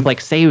 we play with like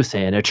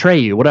Seusin,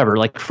 Atreyu, whatever,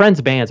 like friends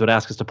bands would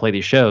ask us to play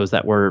these shows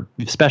that were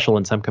special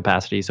in some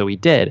capacity, so we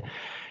did.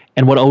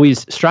 And what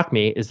always struck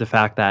me is the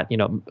fact that,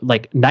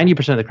 like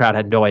 90% of the crowd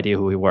had no idea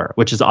who we were,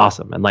 which is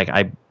awesome. And like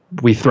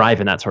we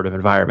thrive in that sort of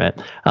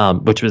environment,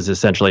 which was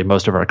essentially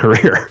most of our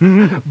career.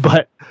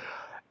 But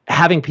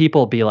having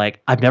people be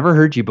like, I've never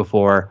heard you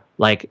before,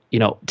 like,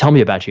 tell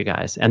me about you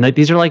guys. And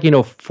these are like,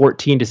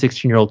 14 to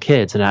 16-year-old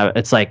kids. And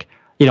it's like,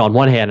 on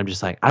one hand, I'm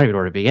just like, I don't even know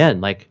where to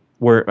begin. Like,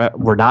 we're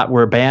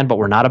a band, but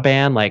we're not a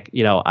band. Like,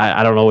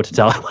 I don't know what to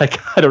tell. Like,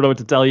 I don't know what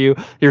to tell you.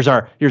 Here's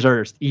our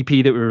EP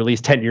that we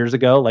released 10 years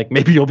ago. Like,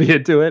 maybe you'll be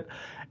into it.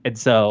 And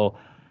so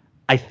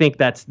I think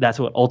that's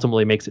what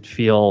ultimately makes it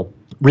feel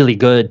really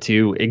good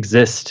to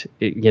exist,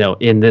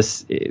 in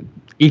this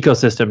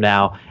ecosystem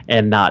now,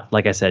 and not,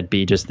 like I said,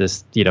 be just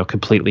this,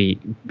 completely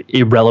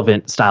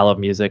irrelevant style of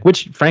music,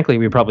 which frankly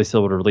we probably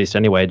still would have released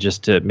anyway,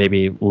 just to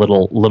maybe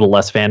little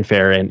less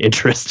fanfare and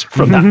interest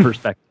from that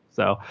perspective.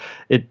 So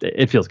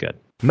it feels good.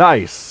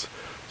 Nice.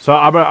 So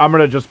I'm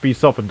gonna just be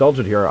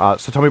self-indulgent here.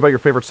 So tell me about your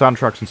favorite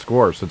soundtracks and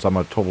scores, since I'm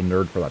a total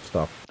nerd for that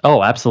stuff.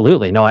 Oh,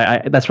 absolutely. No,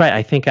 I that's right.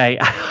 I think I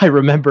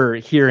remember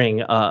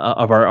hearing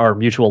of our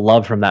mutual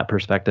love from that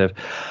perspective.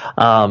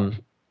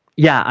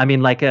 Yeah, I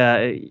mean, like,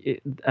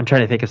 I'm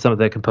trying to think of some of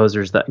the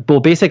composers that.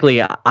 Well,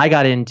 basically, I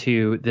got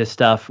into this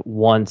stuff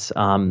once,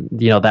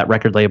 that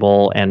record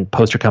label and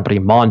poster company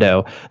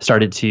Mondo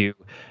started to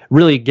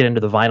really get into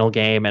the vinyl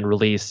game and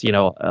release,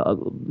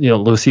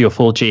 Lucio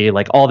Fulci,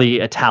 like all the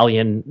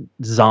Italian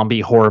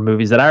zombie horror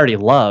movies that I already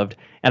loved,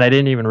 and I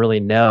didn't even really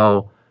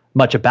know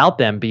much about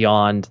them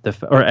beyond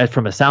or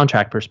from a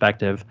soundtrack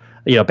perspective.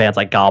 Bands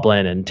like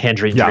Goblin and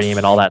Tangerine Dream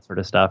and all that sort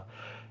of stuff.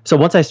 So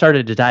once I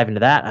started to dive into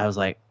that, I was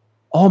like,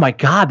 oh my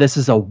God, this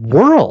is a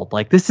world.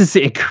 Like, this is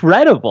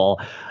incredible.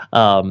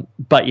 But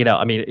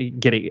I mean,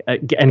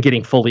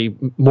 getting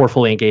more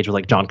fully engaged with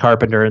like John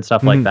Carpenter and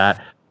stuff like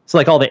that. So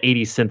like all the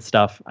 80s synth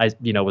stuff,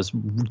 was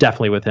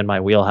definitely within my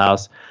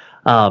wheelhouse.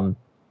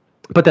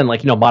 But then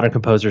like, modern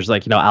composers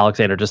like,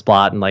 Alexander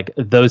Desplat and like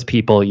those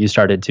people, you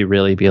started to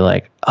really be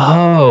like,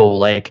 oh,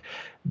 like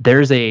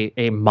there's a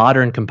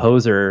modern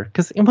composer,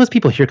 because most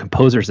people hear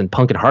composers in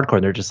punk and hardcore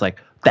and they're just like,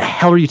 the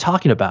hell are you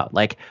talking about?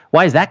 Like,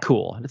 why is that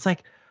cool? And it's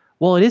like,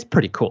 well, it is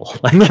pretty cool.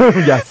 Like,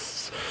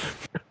 yes.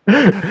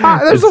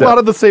 There's a lot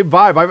of the same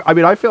vibe. I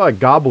mean, I feel like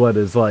Goblin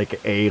is like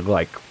a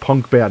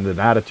punk band in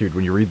attitude.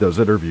 When you read those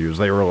interviews,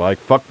 they were like,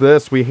 "Fuck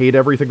this, we hate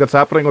everything that's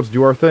happening. Let's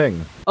do our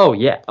thing." Oh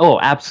yeah,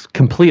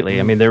 completely.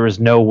 I mean, there was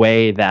no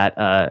way that.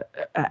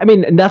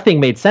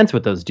 Nothing made sense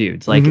with those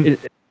dudes. Like,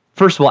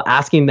 first of all,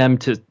 asking them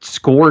to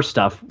score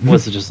stuff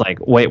was just like,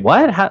 wait,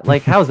 what?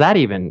 How's that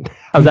even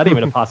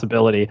a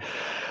possibility?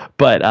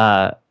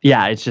 But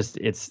yeah, it's just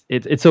it's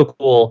so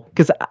cool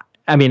because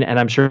I mean, and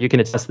I'm sure you can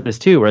attest to this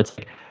too, where it's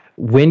like,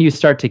 when you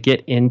start to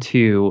get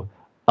into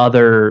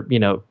other,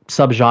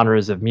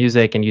 subgenres of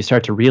music, and you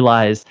start to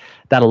realize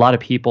that a lot of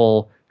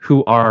people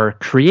who are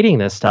creating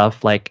this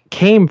stuff like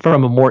came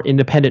from a more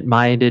independent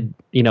minded,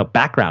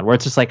 background, where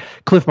it's just like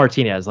Cliff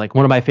Martinez, like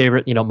one of my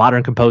favorite,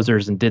 modern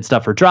composers, and did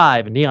stuff for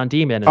Drive and Neon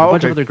Demon and a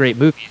bunch of other great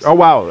movies. Oh,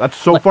 wow. That's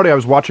so funny. I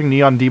was watching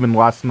Neon Demon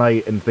last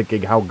night and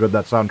thinking how good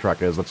that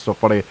soundtrack is. That's so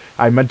funny.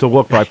 I meant to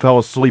look, but I fell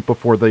asleep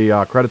before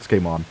the credits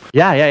came on.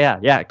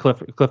 Yeah.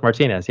 Cliff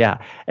Martinez. Yeah.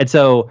 And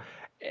so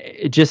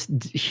just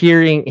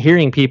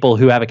hearing people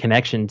who have a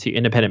connection to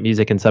independent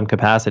music in some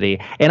capacity,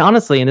 and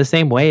honestly, in the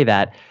same way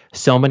that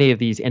so many of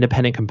these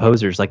independent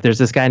composers, like there's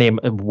this guy named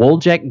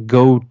Wojciech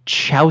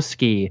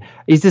Goczkowski.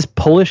 He's this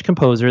Polish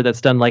composer that's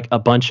done like a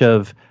bunch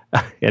of,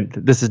 and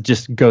this is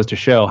just goes to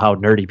show how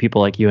nerdy people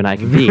like you and I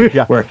can be.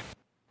 Yeah. Where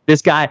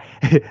this guy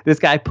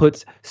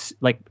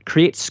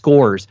creates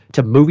scores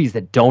to movies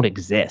that don't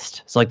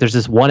exist. So like there's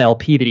this one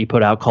LP that he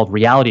put out called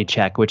Reality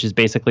Check, which is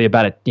basically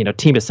about a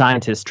team of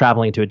scientists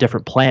traveling to a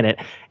different planet,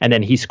 and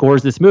then he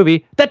scores this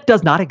movie that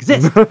does not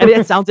exist. And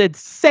it sounds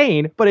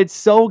insane, but it's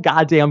so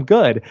goddamn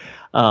good.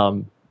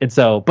 But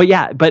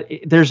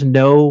there's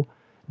no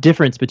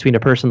difference between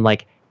a person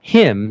like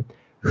him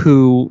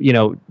who,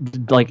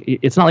 like,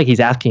 it's not like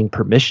he's asking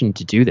permission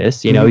to do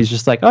this, he's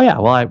just like, oh yeah,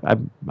 well,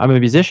 I'm a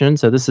musician,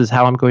 so this is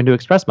how I'm going to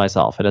express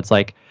myself. And it's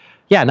like,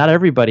 yeah, not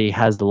everybody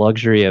has the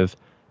luxury of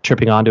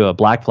tripping onto a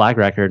Black Flag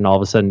record and all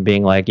of a sudden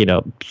being like,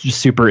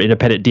 super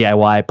independent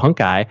DIY punk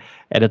guy.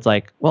 And it's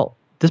like, well,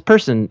 this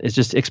person is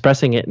just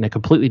expressing it in a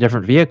completely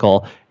different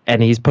vehicle,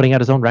 and he's putting out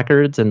his own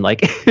records, and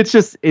like, it's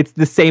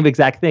the same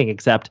exact thing,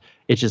 except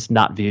it's just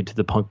not viewed to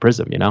the punk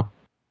prism,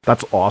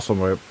 That's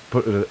awesome.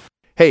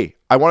 Hey,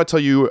 I want to tell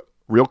you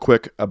real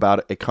quick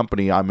about a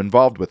company I'm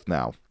involved with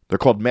now. They're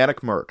called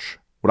Manic Merch.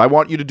 What I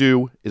want you to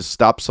do is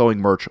stop selling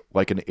merch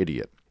like an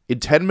idiot. In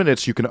 10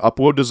 minutes, you can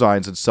upload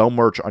designs and sell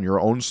merch on your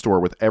own store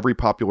with every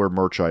popular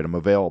merch item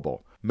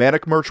available.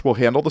 Manic Merch will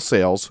handle the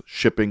sales,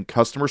 shipping,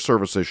 customer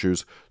service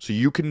issues, so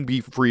you can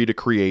be free to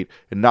create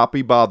and not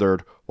be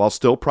bothered while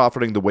still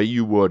profiting the way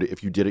you would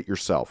if you did it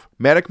yourself.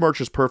 Manic Merch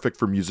is perfect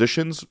for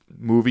musicians,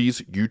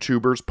 movies,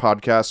 YouTubers,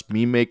 podcasts,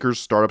 meme makers,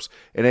 startups,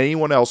 and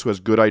anyone else who has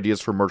good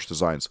ideas for merch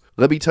designs.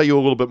 Let me tell you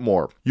a little bit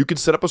more. You can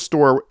set up a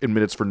store in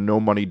minutes for no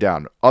money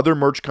down. Other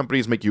merch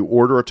companies make you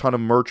order a ton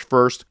of merch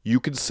first. You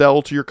can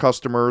sell to your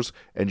customers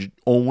and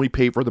only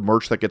pay for the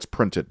merch that gets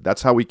printed.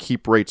 That's how we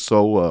keep rates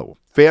so low.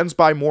 Fans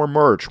buy more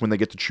merch when they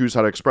get to choose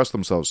how to express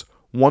themselves.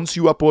 Once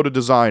you upload a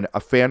design, a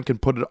fan can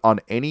put it on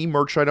any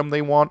merch item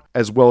they want,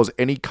 as well as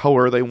any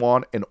color they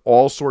want, and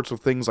all sorts of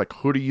things like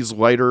hoodies,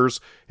 lighters,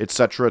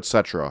 etc.,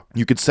 etc.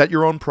 You can set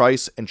your own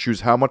price and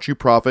choose how much you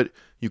profit.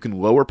 You can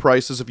lower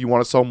prices if you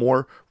want to sell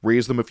more,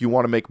 raise them if you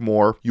want to make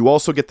more. You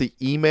also get the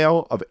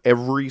email of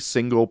every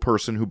single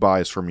person who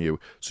buys from you,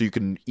 so you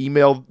can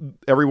email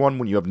everyone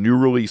when you have new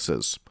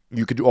releases.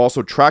 You could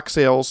also track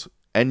sales,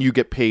 and you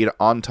get paid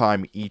on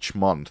time each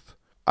month.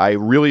 I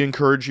really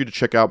encourage you to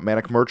check out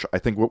Manic Merch. I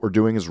think what we're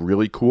doing is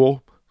really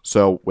cool.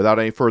 So without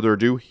any further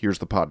ado, here's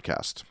the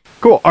podcast.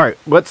 Cool. All right,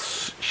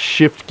 let's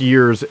shift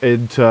gears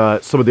into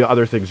some of the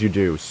other things you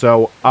do.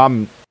 So,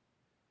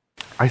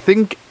 I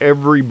think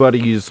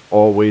everybody's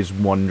always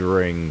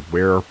wondering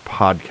where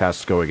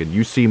podcasts going, and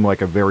you seem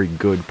like a very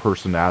good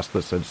person to ask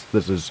this, since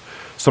this is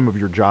some of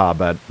your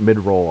job at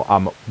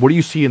Midroll. What do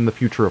you see in the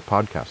future of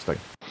podcasting?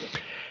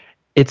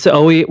 It's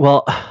always,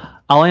 well,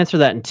 I'll answer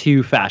that in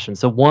two fashions.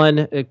 So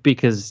one,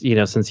 because, you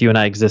know, since you and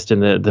I exist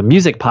in the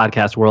music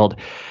podcast world,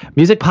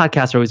 music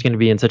podcasts are always going to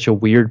be in such a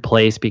weird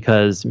place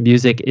because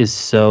music is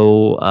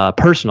so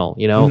personal,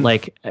 you know,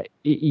 like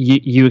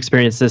you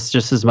experience this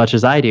just as much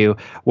as I do,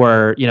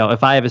 where, you know,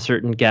 if I have a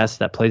certain guest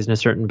that plays in a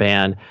certain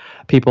band,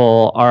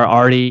 people are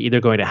already either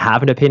going to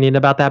have an opinion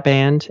about that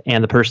band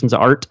and the person's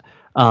art,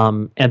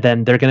 and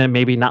then they're going to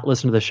maybe not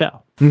listen to the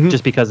show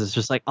just because it's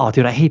just like, oh,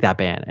 dude, I hate that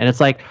band. And it's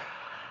like,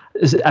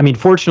 I mean,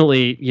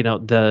 fortunately, you know,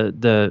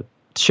 the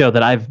show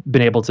that I've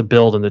been able to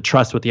build and the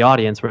trust with the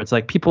audience, where it's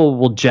like people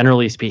will,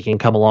 generally speaking,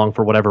 come along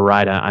for whatever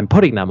ride I'm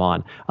putting them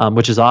on,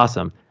 which is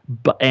awesome.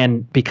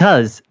 And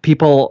because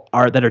people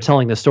that are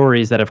telling the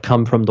stories that have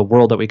come from the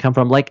world that we come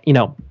from, like, you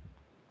know,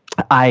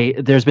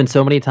 there's been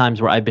so many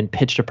times where I've been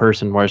pitched a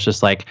person where it's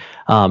just like,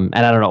 and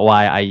I don't know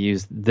why I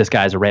use this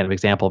guy as a random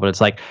example, but it's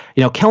like,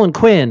 you know, Kellen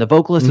Quinn, the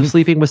vocalist of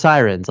Sleeping with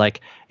Sirens,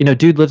 like, you know,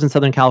 dude lives in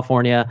Southern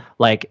California.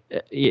 Like,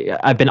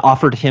 I've been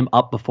offered him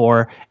up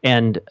before,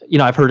 and, you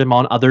know, I've heard him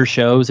on other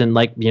shows, and,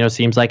 like, you know,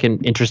 seems like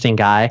an interesting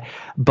guy,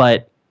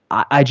 but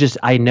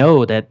I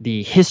know that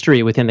the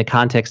history within the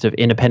context of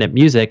independent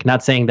music,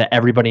 not saying that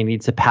everybody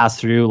needs to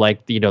pass through,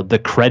 like, you know, the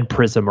cred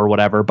prism or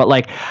whatever, but,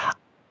 like,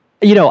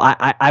 you know,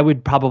 I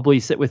would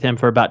probably sit with him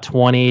for about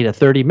 20 to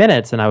 30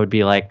 minutes, and I would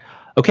be like,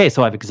 okay,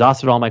 so I've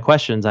exhausted all my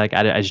questions. Like,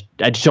 I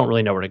just don't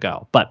really know where to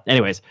go. But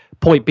anyways,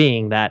 point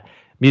being that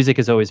music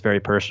is always very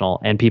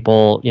personal, and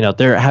people, you know,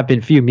 there have been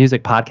few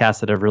music podcasts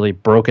that have really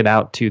broken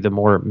out to the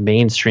more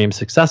mainstream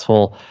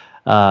successful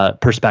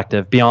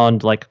perspective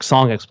beyond, like,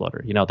 Song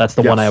Exploder. You know, that's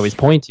the one I always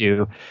point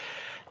to.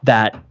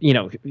 That, you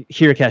know,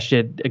 Hirakash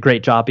did a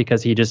great job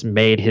because he just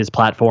made his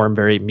platform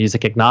very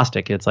music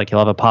agnostic. It's like he'll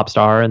have a pop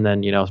star, and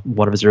then, you know,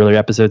 one of his earlier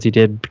episodes he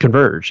did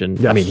Converge,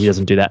 and I mean, he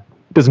doesn't do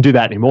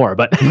that anymore.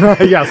 But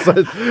yes,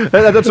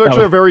 that's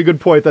actually a very good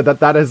point.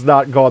 That has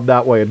not gone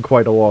that way in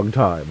quite a long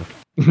time.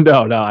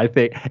 No, I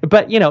think,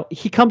 but, you know,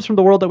 he comes from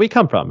the world that we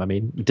come from. I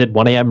mean, did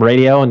 1 a.m.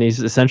 radio, and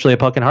he's essentially a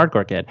punk and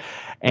hardcore kid,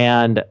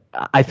 and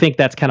I think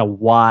that's kind of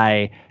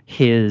why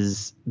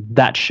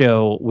that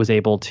show was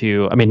able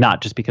to, I mean,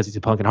 not just because he's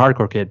a punk and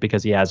hardcore kid,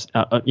 because he has,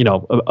 you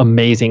know,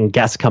 amazing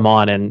guests come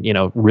on and, you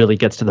know, really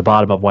gets to the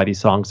bottom of why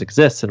these songs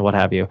exist and what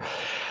have you.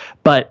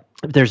 But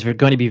there's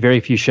going to be very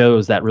few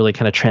shows that really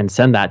kind of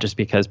transcend that, just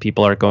because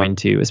people are going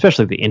to,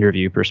 especially the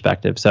interview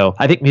perspective. So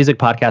I think music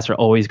podcasts are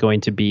always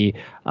going to be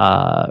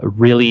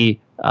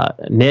really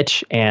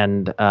niche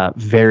and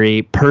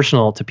very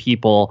personal to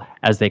people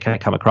as they kind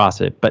of come across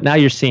it. But now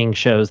you're seeing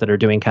shows that are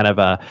doing kind of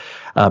a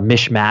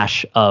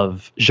mishmash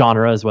of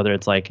genres, whether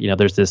it's like, you know,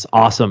 there's this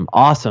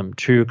awesome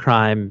true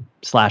crime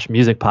 /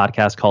 music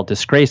podcast called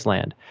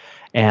Disgraceland.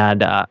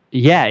 And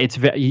it's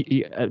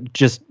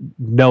just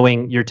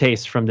knowing your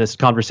taste from this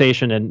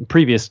conversation and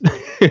previous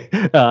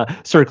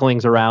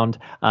circlings around,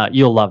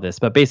 you'll love this.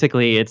 But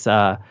basically, it's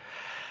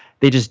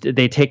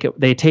they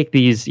take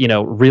these, you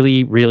know, really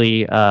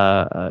you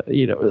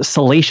know,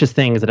 salacious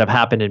things that have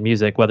happened in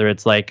music, whether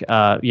it's like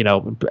you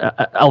know,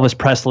 Elvis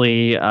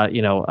Presley,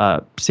 you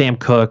know, Sam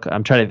Cooke.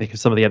 I'm trying to think of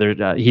some of the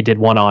other. He did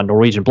one on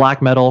Norwegian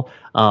black metal.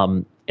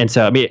 And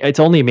so, I mean, it's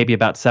only maybe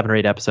about 7 or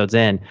 8 episodes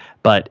in,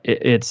 but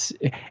it's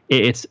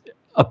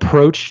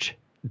approached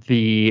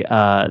the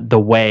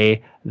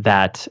way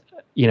that,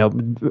 you know,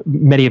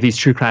 many of these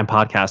true crime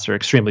podcasts are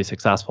extremely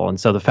successful. And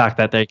so the fact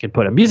that they can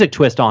put a music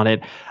twist on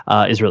it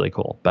is really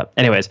cool. But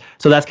anyways,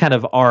 so that's kind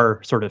of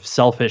our sort of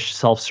selfish,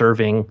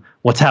 self-serving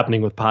what's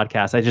happening with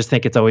podcasts. I just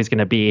think it's always going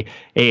to be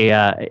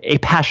a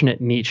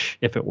passionate niche,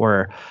 if it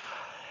were.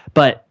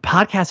 But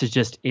podcast is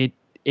just,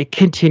 it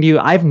continue.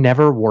 I've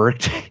never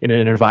worked in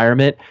an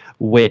environment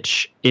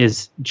which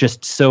is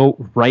just so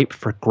ripe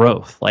for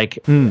growth. Like,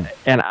 and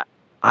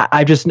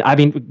I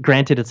mean,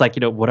 granted, it's like, you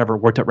know, whatever,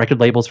 worked at record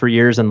labels for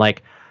years, and,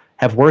 like,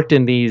 have worked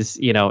in these,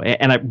 you know,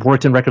 and I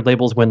worked in record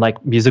labels when,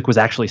 like, music was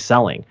actually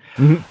selling.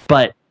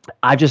 But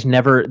I've just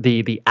never,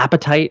 the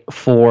appetite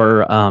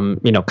for,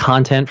 you know,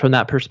 content from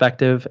that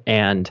perspective,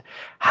 and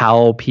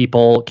how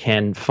people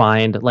can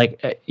find,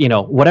 like, you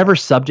know, whatever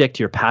subject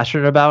you're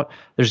passionate about,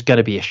 there's going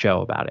to be a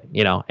show about it,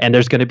 you know, and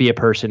there's going to be a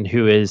person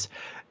who is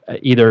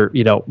either,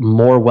 you know,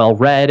 more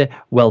well-read,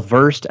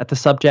 well-versed at the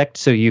subject,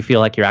 so you feel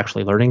like you're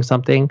actually learning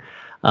something.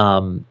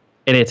 And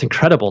it's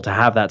incredible to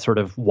have that sort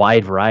of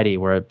wide variety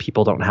where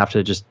people don't have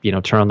to just, you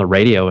know, turn on the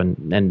radio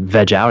and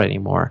veg out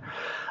anymore.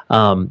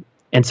 And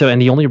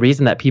the only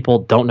reason that people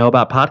don't know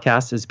about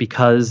podcasts is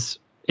because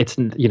it's,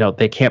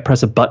 they can't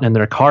press a button in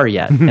their car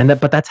yet.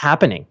 But that's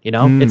happening,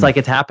 it's like,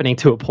 it's happening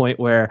to a point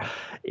where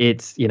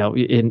it's,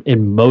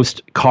 in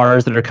most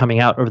cars that are coming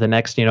out over the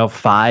next,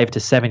 5 to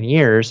 7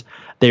 years,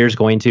 there's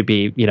going to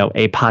be,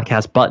 a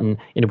podcast button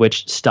in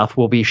which stuff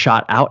will be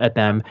shot out at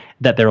them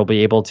that they'll be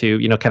able to,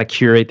 kind of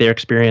curate their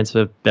experience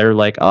of, they're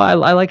like, oh,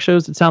 I like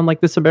shows that sound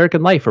like This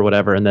American Life or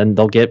whatever. And then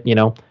they'll get,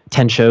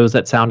 10 shows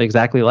that sound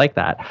exactly like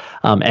that.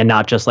 And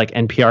not just like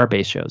NPR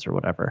based shows or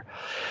whatever.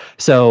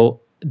 So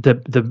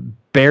the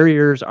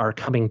barriers are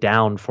coming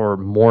down for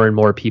more and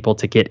more people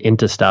to get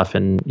into stuff.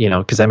 And,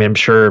 because I'm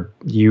sure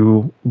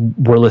you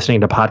were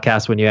listening to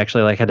podcasts when you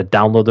actually like had to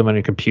download them on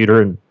your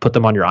computer and put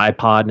them on your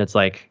iPod. And it's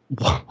like,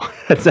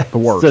 it's the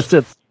worst.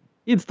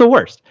 It's the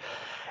worst.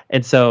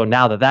 And so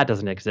now that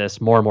doesn't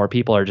exist, more and more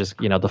people are just,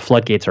 the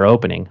floodgates are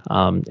opening.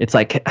 It's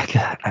like,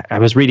 I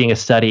was reading a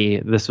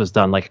study, this was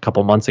done like a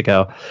couple months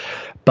ago,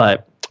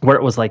 but where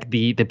it was like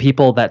the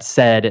people that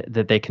said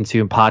that they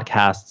consume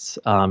podcasts,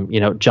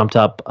 jumped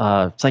up,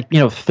 it's like,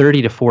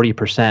 30 to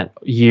 40%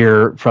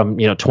 year from,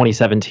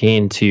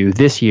 2017 to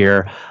this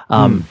year.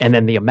 And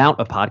then the amount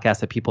of podcasts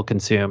that people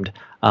consumed,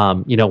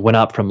 went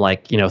up from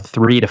like,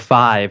 3 to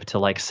 5 to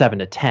like 7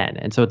 to 10.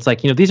 And so it's like,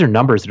 these are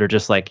numbers that are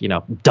just like,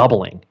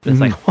 doubling. It's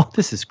like, well,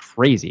 this is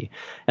crazy.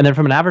 And then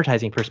from an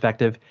advertising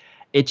perspective,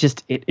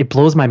 it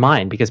blows my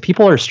mind because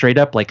people are straight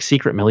up like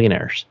secret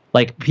millionaires.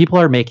 Like people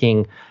are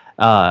making,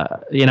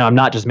 I'm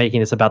not just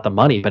making this about the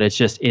money, but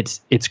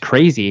it's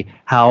crazy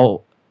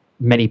how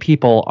many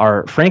people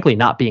are frankly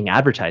not being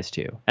advertised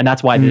to. And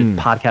that's why the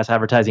podcast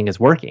advertising is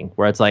working,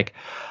 where it's like,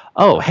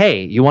 oh,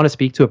 hey, you want to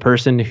speak to a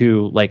person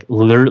who like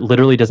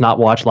literally does not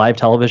watch live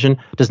television,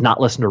 does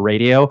not listen to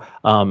radio,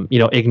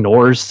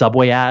 ignores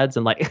subway ads.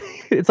 And like,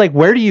 it's like,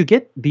 where do you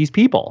get these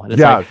people? And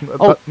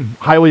it's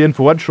highly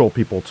influential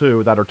people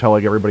too, that are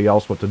telling everybody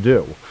else what to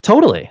do.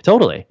 Totally.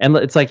 And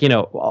it's like, you're going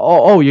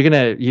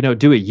to,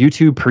 do a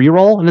YouTube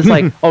pre-roll. And it's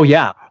like, oh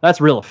yeah, that's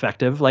real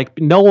effective. Like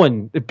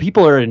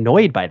people are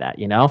annoyed by that,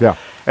 Yeah.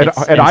 And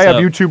I have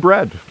YouTube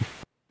Red.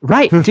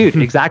 Right, dude,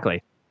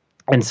 exactly.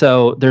 And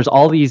so there's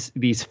all these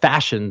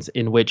fashions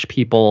in which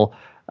people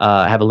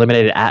have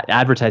eliminated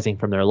advertising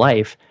from their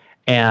life.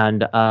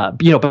 And,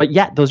 but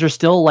yet those are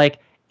still like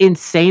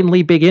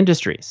insanely big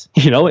industries.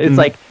 It's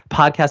like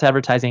podcast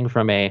advertising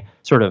from a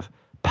sort of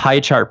pie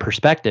chart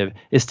perspective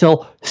is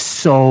still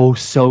so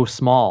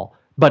small,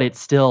 but it's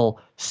still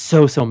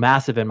so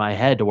massive in my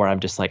head to where I'm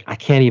just like, I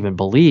can't even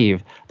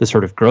believe the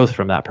sort of growth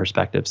from that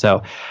perspective.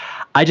 So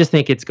I just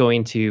think it's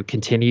going to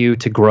continue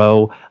to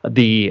grow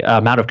the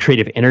amount of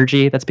creative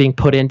energy that's being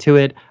put into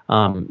it,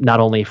 not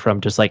only from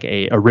just like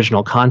a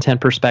original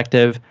content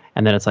perspective.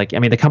 And then it's like,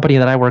 the company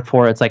that I work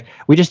for, it's like,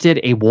 we just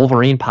did a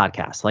Wolverine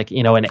podcast, like,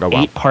 an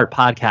 8-part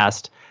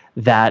podcast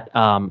that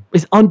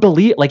is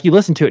unbelievable. Like you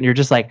listen to it and you're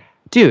just like,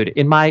 dude,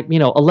 in my,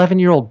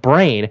 11-year-old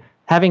brain,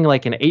 having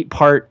like an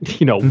 8-part,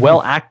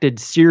 well acted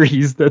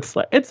series that's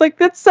like,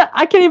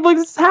 I can't even believe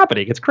this is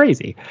happening. It's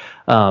crazy.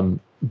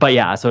 But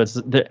yeah, so it's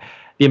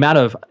the amount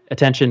of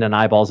attention and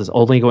eyeballs is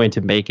only going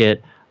to make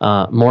it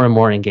more and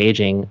more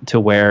engaging to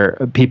where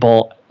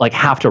people like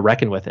have to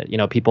reckon with it.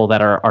 People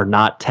that are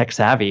not tech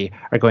savvy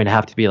are going to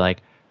have to be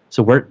like,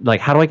 so where, like,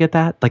 how do I get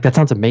that? Like, that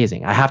sounds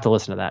amazing. I have to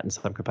listen to that in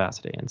some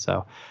capacity. And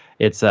so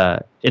it's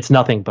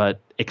nothing but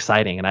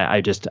exciting. And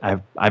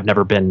I've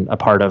never been a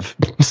part of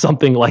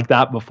something like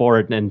that before.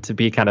 And to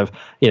be kind of,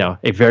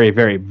 a very,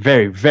 very,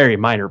 very, very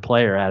minor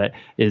player at it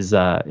is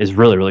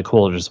really, really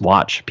cool to just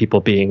watch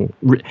people being,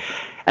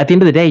 at the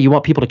end of the day, you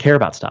want people to care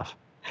about stuff.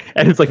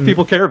 And it's like,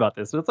 people care about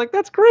this. And it's like,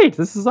 that's great.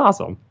 This is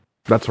awesome.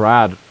 That's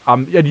rad.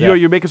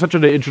 You make such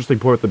an interesting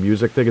point with the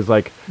music thing is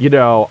like,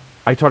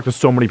 I talk to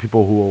so many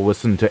people who will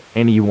listen to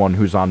anyone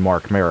who's on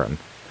Marc Maron.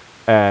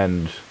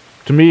 And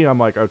to me, I'm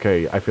like,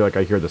 okay, I feel like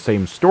I hear the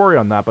same story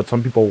on that, but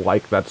some people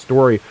like that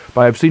story.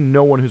 But I've seen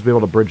no one who's been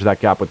able to bridge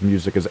that gap with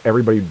music, as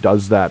everybody who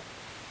does that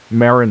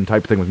Maron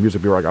type thing with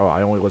music. People are like, oh,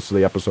 I only listen to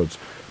the episodes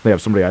they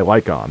have somebody I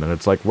like on. And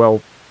it's like,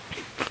 well,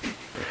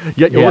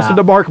 yet you listen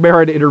to Marc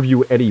Maron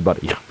interview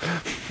anybody.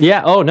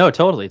 Yeah. Oh no,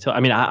 totally.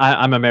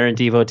 I'm a Maron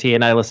devotee,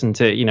 and I listen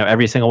to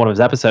every single one of his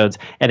episodes,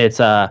 and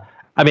it's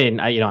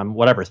I'm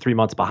whatever 3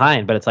 months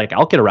behind, but it's like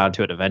I'll get around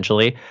to it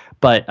eventually.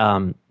 But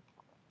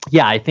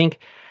I think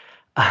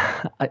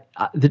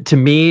to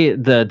me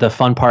the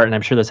fun part, and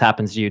I'm sure this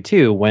happens to you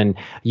too, when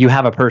you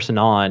have a person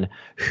on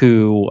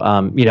who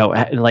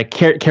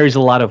carries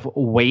a lot of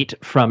weight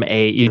from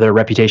either their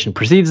reputation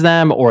precedes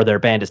them or their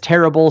band is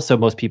terrible, so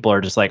most people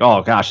are just like,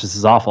 oh gosh, this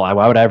is awful,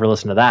 why would I ever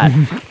listen to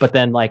that? But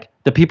then like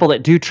the people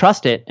that do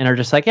trust it and are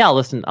just like, yeah, I'll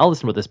listen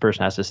to what this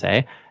person has to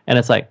say, and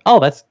it's like, oh,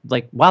 that's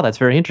like, wow, that's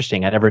very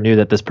interesting, I never knew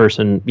that this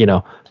person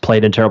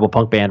played in a terrible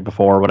punk band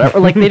before or whatever.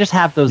 Like they just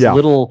have those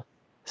little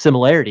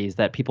similarities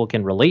that people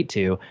can relate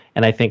to.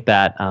 And I think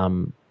that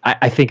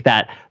I think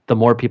that the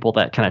more people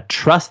that kind of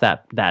trust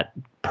that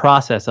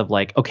process of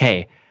like,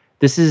 okay,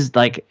 this is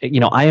like,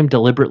 I am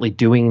deliberately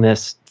doing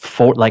this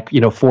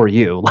for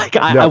you. Like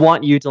I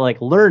want you to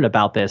like learn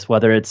about this,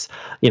 whether it's,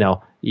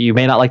 you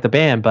may not like the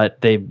band, but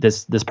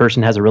this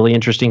person has a really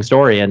interesting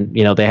story, and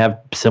they have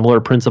similar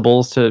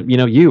principles to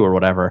you or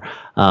whatever.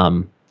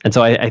 And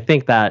so I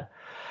think that,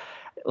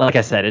 like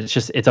I said,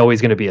 it's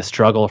always going to be a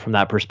struggle from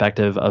that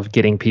perspective of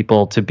getting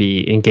people to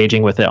be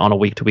engaging with it on a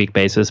week-to-week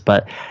basis.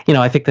 But,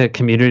 I think the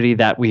community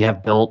that we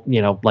have built,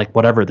 like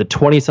whatever, the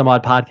 20 some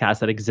odd podcasts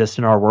that exist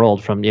in our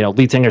world, from,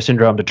 Lead Singer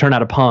Syndrome to Turn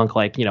Out a Punk,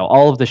 like,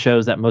 all of the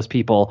shows that most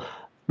people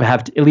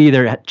have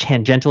either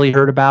tangentially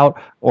heard about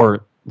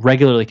or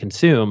regularly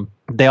consume,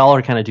 they all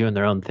are kind of doing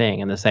their own thing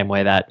in the same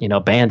way that,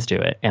 bands do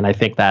it. And I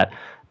think that,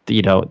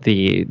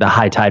 the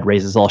high tide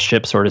raises all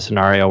ships sort of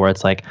scenario where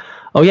it's like,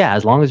 oh yeah,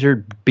 as long as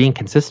you're being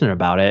consistent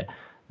about it,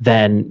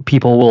 then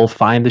people will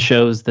find the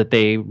shows that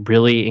they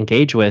really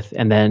engage with.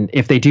 And then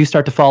if they do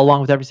start to follow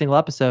along with every single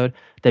episode,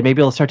 then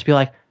maybe they'll start to be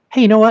like,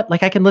 hey, you know what?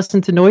 Like, I can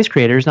listen to Noise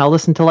Creators and I'll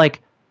listen to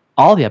like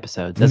all the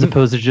episodes as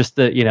opposed to just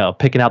the,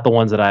 picking out the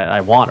ones that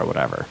I want or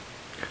whatever.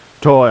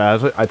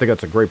 Totally. I think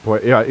that's a great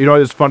point. Yeah.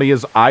 What's funny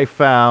is I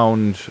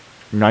found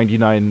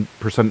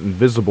 99%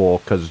 Invisible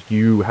because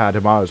you had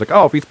him on. I was like,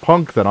 oh, if he's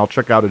punk, then I'll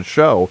check out his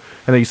show.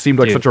 And then he seemed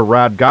like such a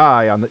rad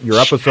guy on your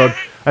episode.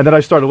 And then I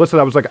started listening.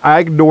 I was like, I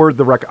ignored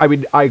the record. I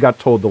mean, I got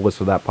told to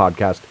listen to that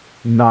podcast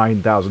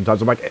 9,000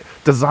 times. I'm like,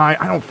 design,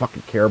 I don't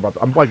fucking care about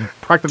that. I'm like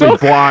practically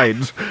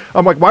blind.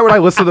 I'm like, why would I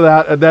listen to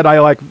that? And then I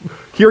like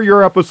hear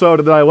your episode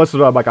and then I listen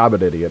to it. I'm like, I'm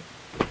an idiot.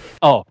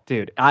 Oh,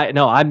 dude.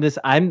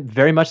 I'm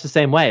very much the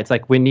same way. It's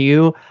like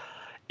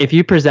if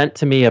you present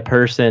to me a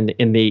person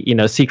in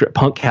the, secret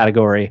punk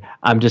category,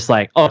 I'm just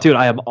like, oh, dude,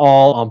 I am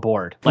all on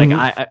board. Like,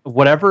 I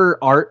whatever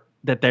art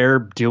that they're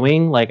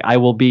doing, like, I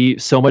will be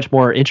so much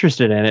more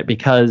interested in it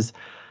because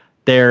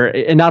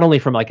and not only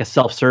from like a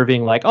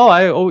self-serving, like,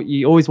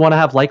 you always want to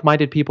have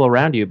like-minded people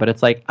around you, but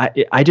it's like,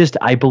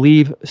 I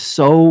believe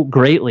so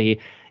greatly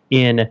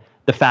in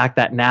the fact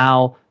that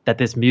now that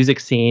this music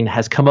scene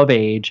has come of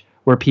age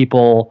where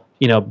people,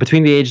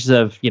 between the ages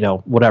of,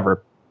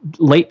 whatever,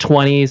 late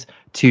 20s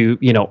to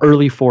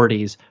early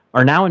 40s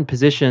are now in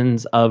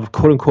positions of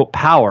quote unquote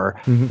power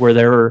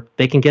where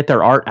they can get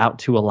their art out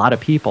to a lot of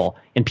people,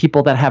 and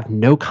people that have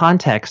no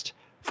context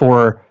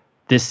for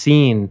this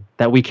scene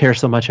that we care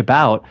so much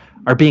about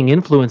are being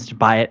influenced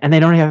by it, and they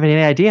don't have any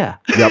idea.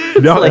 Yep.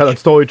 No, yeah,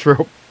 that's totally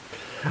true.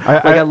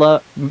 I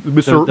love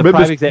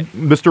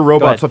Mr.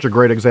 Robot's such a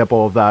great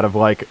example of that. Of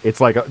like,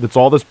 it's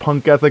all this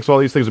punk ethics, all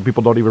these things, and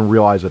people don't even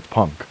realize it's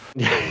punk.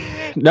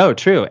 No,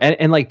 true.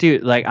 And like,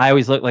 dude, like I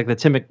always look like the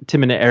Tim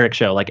and Eric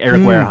show, like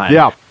Eric Wareheim.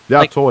 Yeah,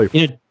 like,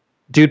 totally.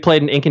 Dude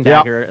played an Ink and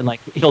Dagger, and like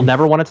he'll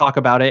never want to talk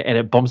about it, and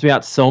it bums me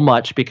out so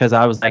much because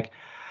I was like,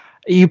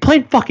 you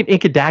played fucking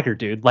Ink and Dagger,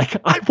 dude. Like,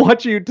 I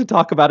want you to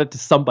talk about it to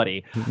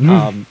somebody.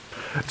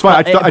 It's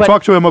fine. I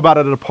talked to him about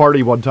it at a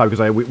party one time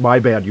because my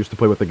band used to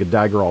play with Ink and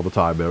Dagger all the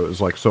time. And it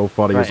was like so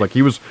funny. Right. It was like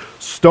he was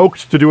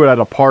stoked to do it at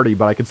a party,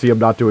 but I could see him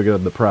not doing it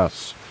in the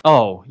press.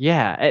 Oh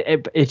yeah,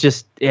 it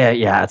just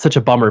it's such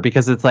a bummer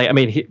because it's like, I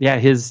mean,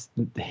 his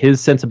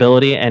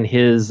sensibility and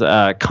his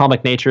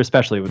comic nature,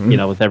 especially with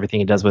with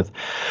everything he does with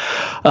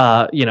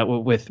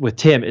with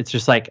Tim, it's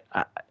just like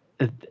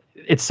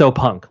it's so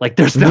punk. Like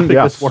there's nothing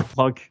that's more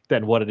punk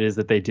than what it is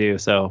that they do.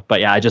 So, but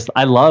yeah,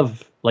 I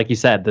love, like you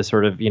said, the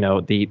sort of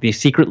the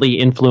secretly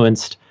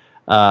influenced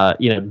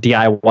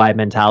DIY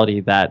mentality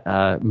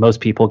that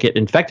most people get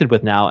infected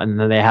with now, and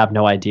then they have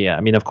no idea.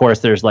 I mean, of course,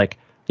 there's like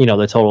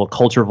the total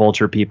culture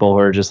vulture people who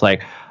are just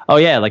like, oh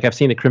yeah, like I've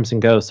seen the Crimson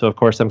Ghost, so of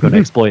course I'm going to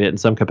exploit it in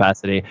some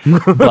capacity.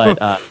 But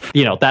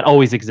that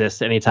always exists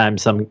anytime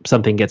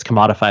something gets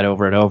commodified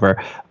over and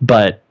over.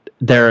 But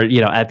there,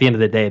 at the end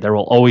of the day, there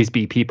will always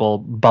be people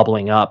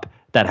bubbling up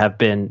that have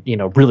been,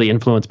 really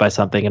influenced by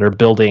something and are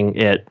building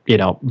it,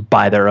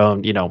 by their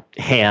own,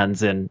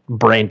 hands and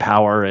brain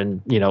power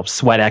and,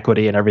 sweat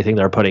equity and everything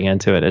they're putting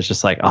into it. It's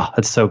just like, oh,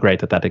 it's so great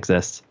that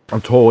exists.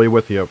 I'm totally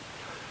with you.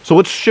 So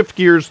let's shift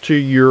gears to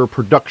your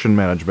production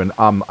management.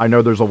 I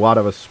know there's a lot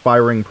of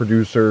aspiring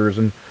producers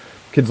and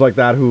kids like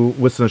that who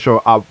listen to the show.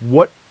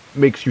 What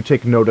makes you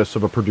take notice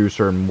of a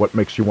producer and what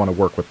makes you want to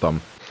work with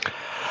them?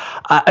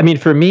 I mean,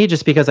 for me,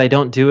 just because I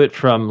don't do it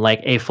from like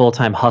a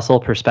full-time hustle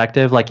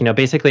perspective, like,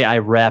 basically I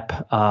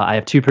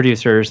have two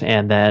producers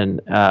and then,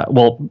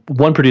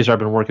 one producer I've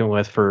been working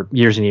with for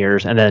years and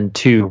years, and then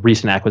two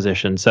recent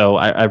acquisitions. So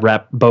I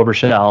rep Bo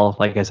Burchell,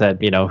 like I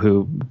said,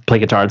 who played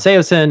guitar in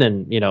Seosin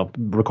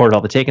and, recorded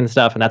all the Taken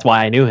stuff. And that's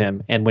why I knew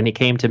him. And when he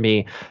came to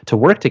me to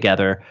work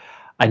together,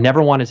 I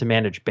never wanted to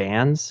manage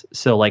bands.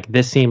 So like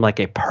this seemed like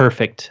a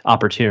perfect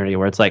opportunity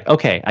where it's like,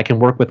 okay, I can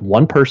work with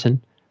one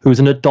person who's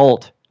an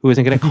adult who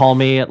isn't going to call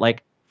me at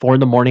like 4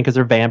 a.m. because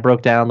their van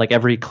broke down, like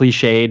every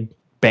cliched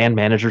band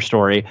manager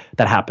story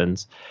that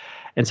happens.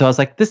 And so I was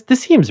like, this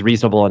seems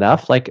reasonable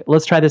enough. Like,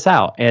 let's try this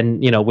out. And,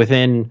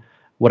 within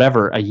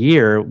whatever, a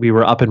year, we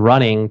were up and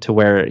running to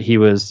where he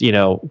was,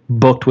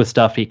 booked with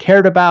stuff he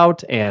cared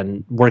about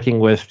and working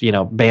with,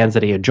 bands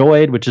that he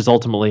enjoyed, which is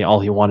ultimately all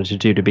he wanted to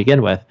do to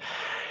begin with.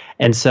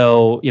 And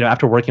so,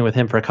 after working with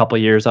him for a couple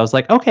of years, I was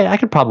like, okay, I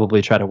could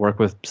probably try to work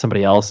with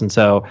somebody else. And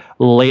so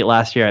late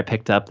last year, I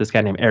picked up this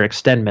guy named Eric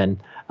Stenman,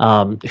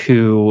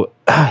 who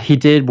he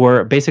did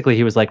were basically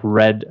he was like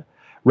Red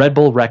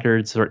Bull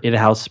Records or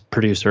in-house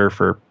producer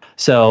for.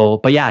 So,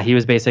 but yeah, he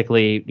was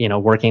basically,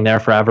 working there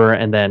forever.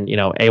 And then,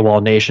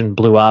 AWOL Nation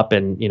blew up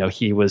and,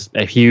 he was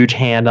a huge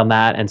hand on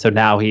that. And so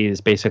now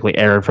he's basically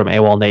Aaron from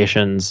AWOL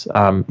Nation's,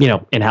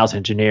 in-house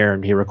engineer,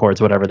 and he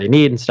records whatever they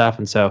need and stuff.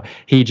 And so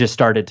he just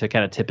started to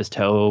kind of tip his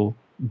toe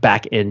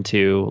back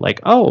into like,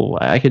 oh,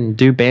 I can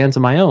do bands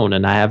of my own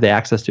and I have the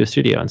access to a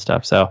studio and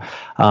stuff. So,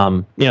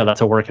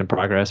 that's a work in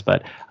progress.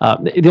 But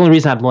the only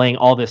reason I'm laying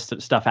all this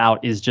stuff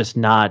out is just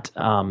not,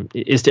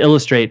 is to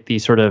illustrate the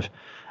sort of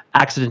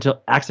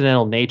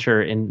accidental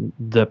nature in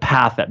the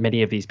path that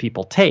many of these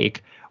people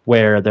take,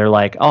 where they're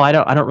like, oh, I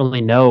don't really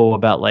know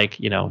about like,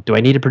 do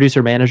I need a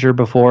producer manager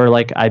before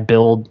like I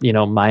build,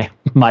 my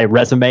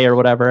resume or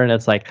whatever? And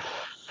it's like,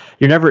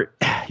 you're never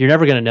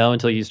going to know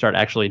until you start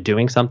actually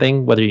doing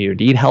something, whether you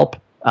need help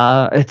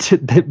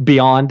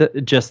beyond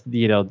just,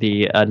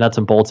 the nuts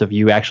and bolts of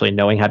you actually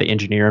knowing how to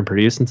engineer and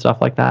produce and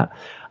stuff like that.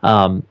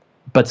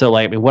 But so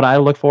like, what I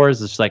look for is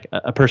just like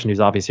a person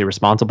who's obviously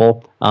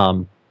responsible.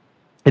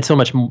 It's so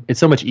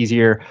much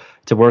easier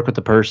to work with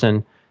the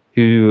person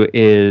who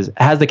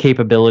has the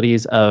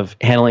capabilities of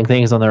handling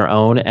things on their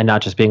own and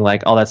not just being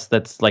like, oh,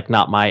 that's like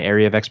not my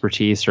area of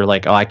expertise, or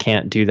like, oh, I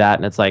can't do that.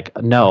 And it's like,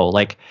 no,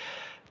 like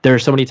there are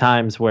so many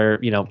times where,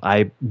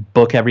 I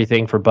book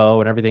everything for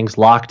Bo and everything's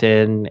locked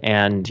in,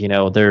 and,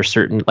 there are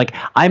certain, like,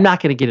 I'm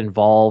not going to get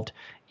involved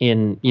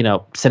in,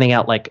 sending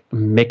out like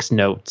mix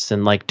notes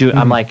and like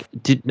I'm like,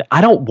 I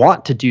don't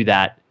want to do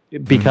that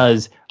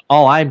because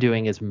all I'm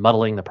doing is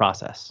muddling the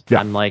process. Yeah.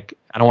 I'm like,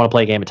 I don't want to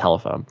play a game of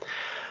telephone.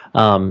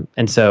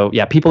 And so,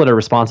 yeah, people that are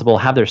responsible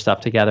have their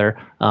stuff together.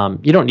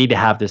 You don't need to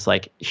have this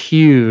like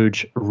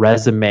huge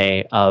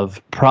resume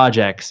of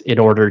projects in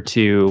order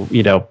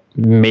to,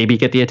 maybe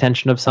get the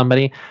attention of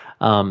somebody.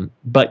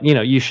 But,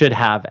 you should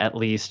have at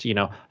least,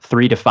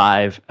 3 to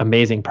 5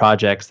 amazing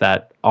projects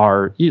that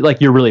are like,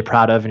 you're really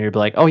proud of, and you're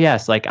like, oh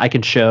yes, like I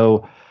can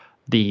show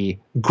the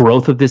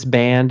growth of this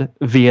band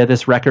via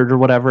this record or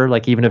whatever,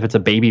 like even if it's a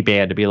baby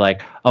band, to be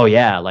like, oh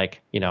yeah,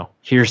 like,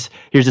 here's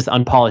this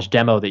unpolished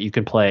demo that you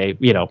can play,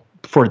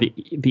 for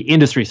the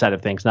industry side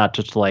of things, not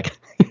just to like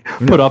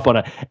put up on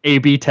a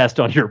A/B test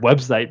on your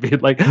website, being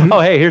like, oh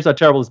hey, here's how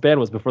terrible this band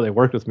was before they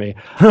worked with me,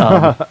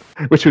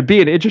 which would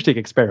be an interesting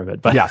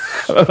experiment, but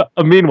yes,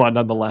 a mean one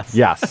nonetheless.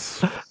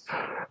 Yes.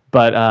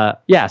 But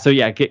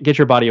get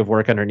your body of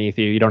work underneath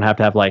you. You don't have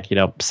to have like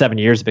 7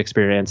 years of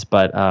experience,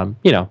 but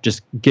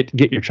just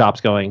get your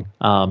chops going.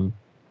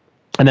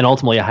 And then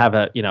ultimately, I have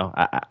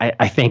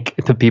I think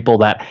the people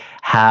that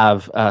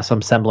have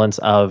some semblance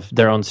of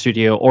their own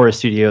studio, or a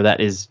studio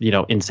that is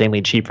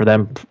insanely cheap for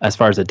them as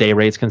far as the day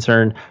rate's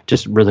concerned,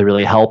 just really,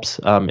 really helps.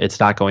 It's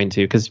not going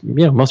to, because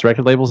most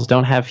record labels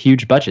don't have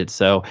huge budgets.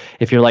 So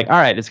if you're like, all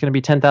right, it's going to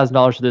be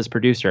 $10,000 for this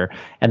producer,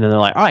 and then they're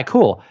like, all right,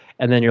 cool.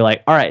 And then you're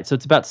like, all right, so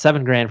it's about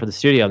 $7,000 for the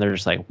studio, and they're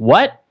just like,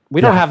 what?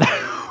 We don't have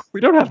that. We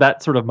don't have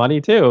that sort of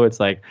money too. It's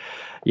like,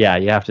 yeah,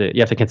 you have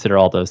to consider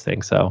all those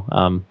things. So,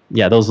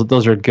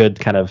 those are good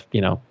kind of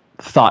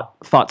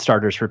thought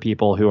starters for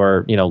people who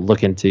are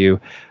looking to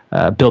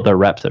build their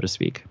rep, so to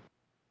speak.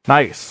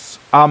 Nice.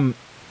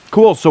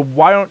 Cool. So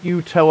why don't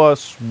you tell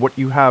us what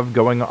you have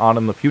going on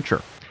in the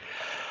future?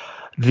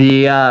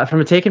 From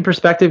a Taken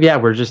perspective,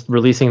 we're just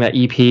releasing that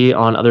EP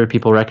on Other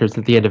People Records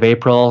at the end of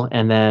April,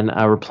 and then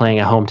we're playing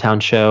a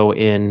hometown show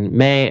in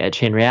May at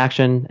Chain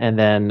Reaction, and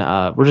then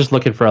we're just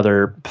looking for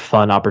other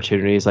fun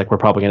opportunities. Like we're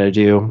probably going to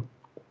do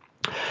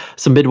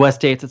some Midwest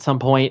dates at some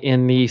point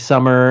in the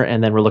summer,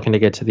 and then we're looking to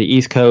get to the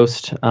East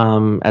Coast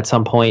at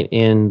some point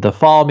in the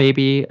fall,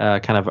 maybe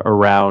kind of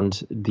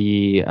around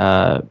the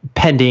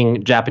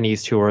pending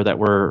Japanese tour that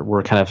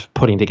we're kind of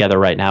putting together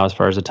right now as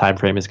far as the time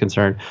frame is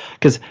concerned.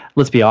 Because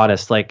let's be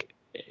honest, like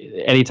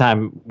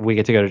anytime we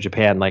get to go to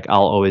Japan, like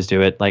I'll always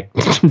do it like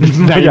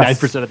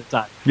 99% of the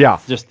time. Yeah,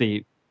 it's just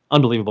the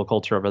unbelievable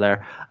culture over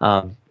there.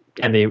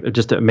 And they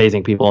just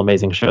amazing people,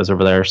 amazing shows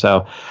over there.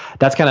 So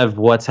that's kind of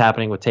what's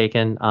happening with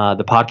Taken.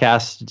 The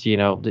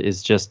podcast,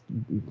 is just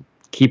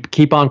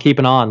keep on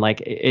keeping on.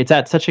 Like it's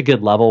at such a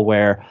good level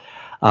where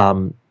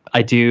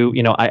I do,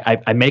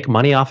 I make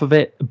money off of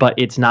it, but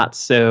it's not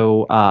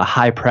so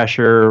high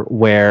pressure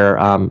where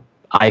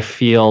I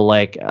feel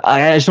like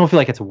I just don't feel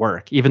like it's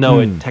work, even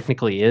though it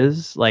technically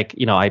is. Like,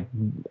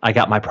 I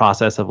got my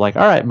process of like,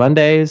 all right,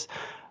 Mondays,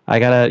 I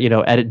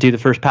gotta, do the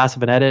first pass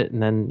of an edit,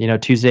 and then,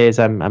 Tuesdays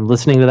I'm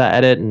listening to that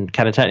edit and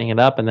kind of tightening it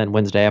up, and then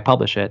Wednesday I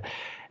publish it.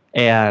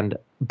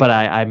 But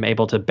I'm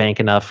able to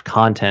bank enough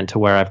content to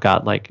where I've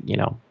got like,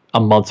 a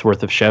month's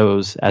worth of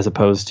shows, as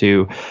opposed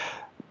to,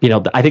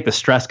 I think the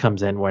stress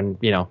comes in when,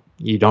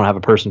 you don't have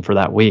a person for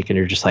that week and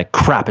you're just like,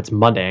 crap, it's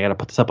Monday, I gotta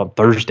put this up on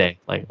Thursday.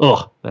 Like,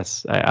 I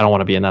don't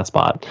want to be in that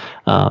spot.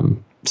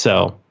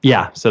 So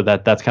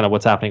that's kind of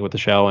what's happening with the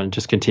show, and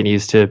just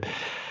continues to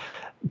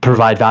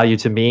provide value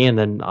to me, and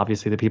then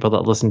obviously the people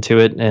that listen to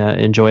it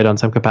enjoy it on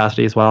some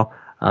capacity as well.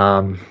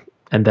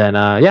 And then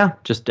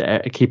just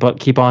keep on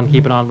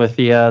keeping on with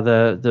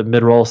the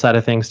mid-roll side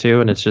of things too.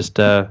 And it's just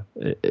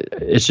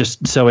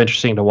so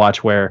interesting to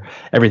watch where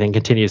everything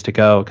continues to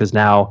go, because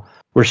now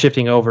we're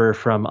shifting over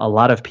from a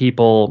lot of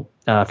people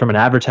from an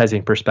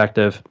advertising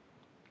perspective.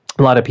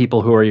 A lot of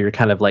people who are your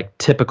kind of like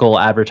typical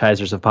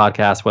advertisers of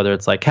podcasts, whether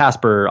it's like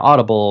Casper,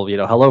 Audible,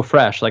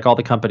 HelloFresh, like all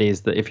the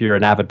companies that if you're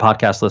an avid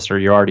podcast listener,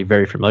 you're already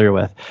very familiar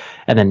with.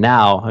 And then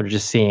now I'm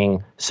just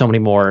seeing so many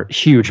more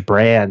huge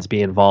brands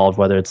be involved,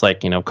 whether it's like,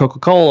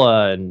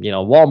 Coca-Cola and,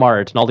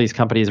 Walmart and all these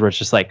companies where it's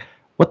just like,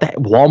 what the heck?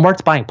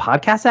 Walmart's buying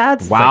podcast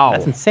ads? Wow. Like,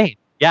 that's insane.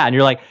 Yeah, and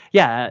you're like,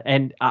 yeah,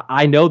 and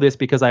I know this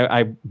because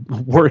I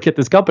work at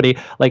this company.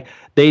 Like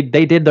they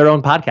did their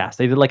own podcast.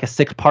 They did like a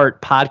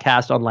 6-part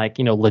podcast on like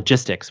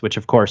logistics, which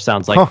of course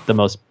sounds like the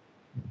most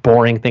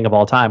boring thing of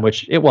all time,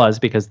 which it was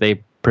because they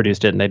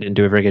produced it and they didn't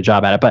do a very good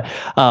job at it. But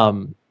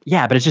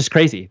but it's just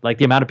crazy, like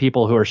the amount of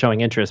people who are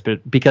showing interest.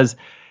 But because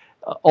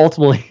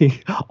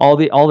ultimately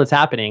all that's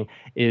happening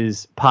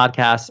is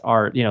podcasts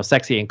are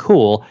sexy and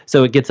cool,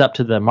 so it gets up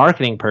to the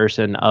marketing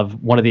person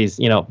of one of these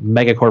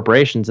mega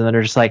corporations, and then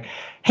they're just like,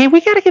 hey, we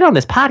got to get on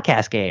this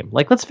podcast game,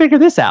 like let's figure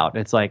this out.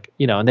 It's like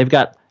and they've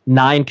got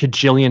 $9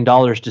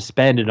 kajillion to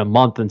spend in a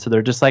month, and so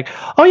they're just like,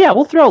 oh yeah,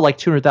 we'll throw like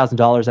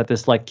 $200,000 at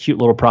this like cute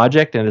little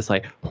project, and it's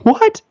like,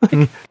 what?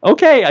 Like,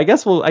 okay, I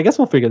guess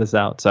we'll figure this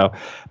out. So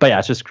but yeah,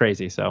 it's just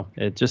crazy. So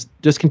it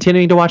just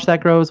continuing to watch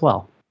that grow as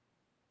well.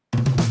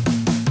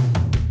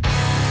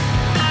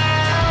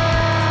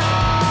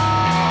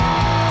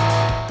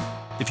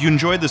 If you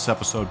enjoyed this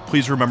episode,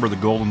 please remember the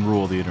golden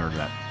rule of the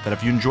internet, that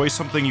if you enjoy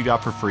something you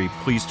got for free,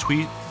 please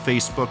tweet,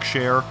 Facebook,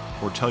 share,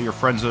 or tell your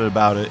friends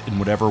about it in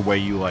whatever way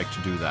you like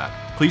to do that.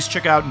 Please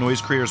check out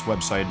Noise Creator's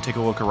website and take a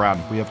look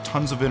around. We have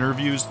tons of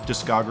interviews,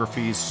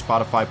 discographies,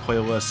 Spotify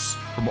playlists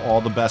from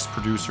all the best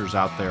producers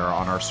out there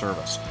on our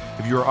service.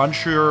 If you're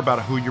unsure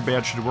about who your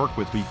band should work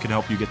with, we can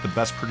help you get the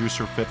best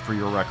producer fit for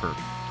your record.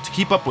 To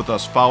keep up with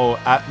us, follow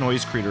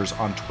 @Noise Creators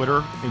on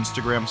Twitter,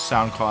 Instagram,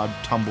 SoundCloud,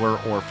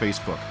 Tumblr, or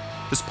Facebook.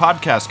 This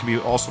podcast can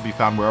also be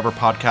found wherever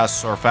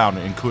podcasts are found,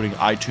 including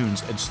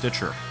iTunes and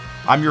Stitcher.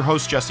 I'm your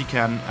host, Jesse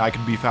Cannon. I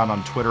can be found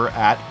on Twitter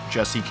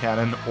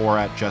 @JesseCannon or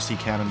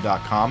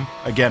 @JesseCannon.com.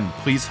 Again,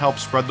 please help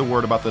spread the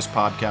word about this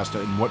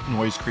podcast and what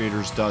Noise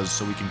Creators does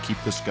so we can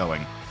keep this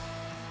going.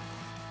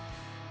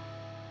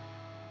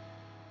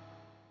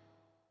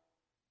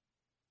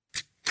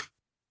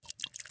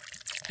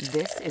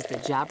 This is the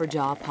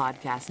Jabberjaw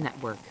Podcast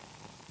Network.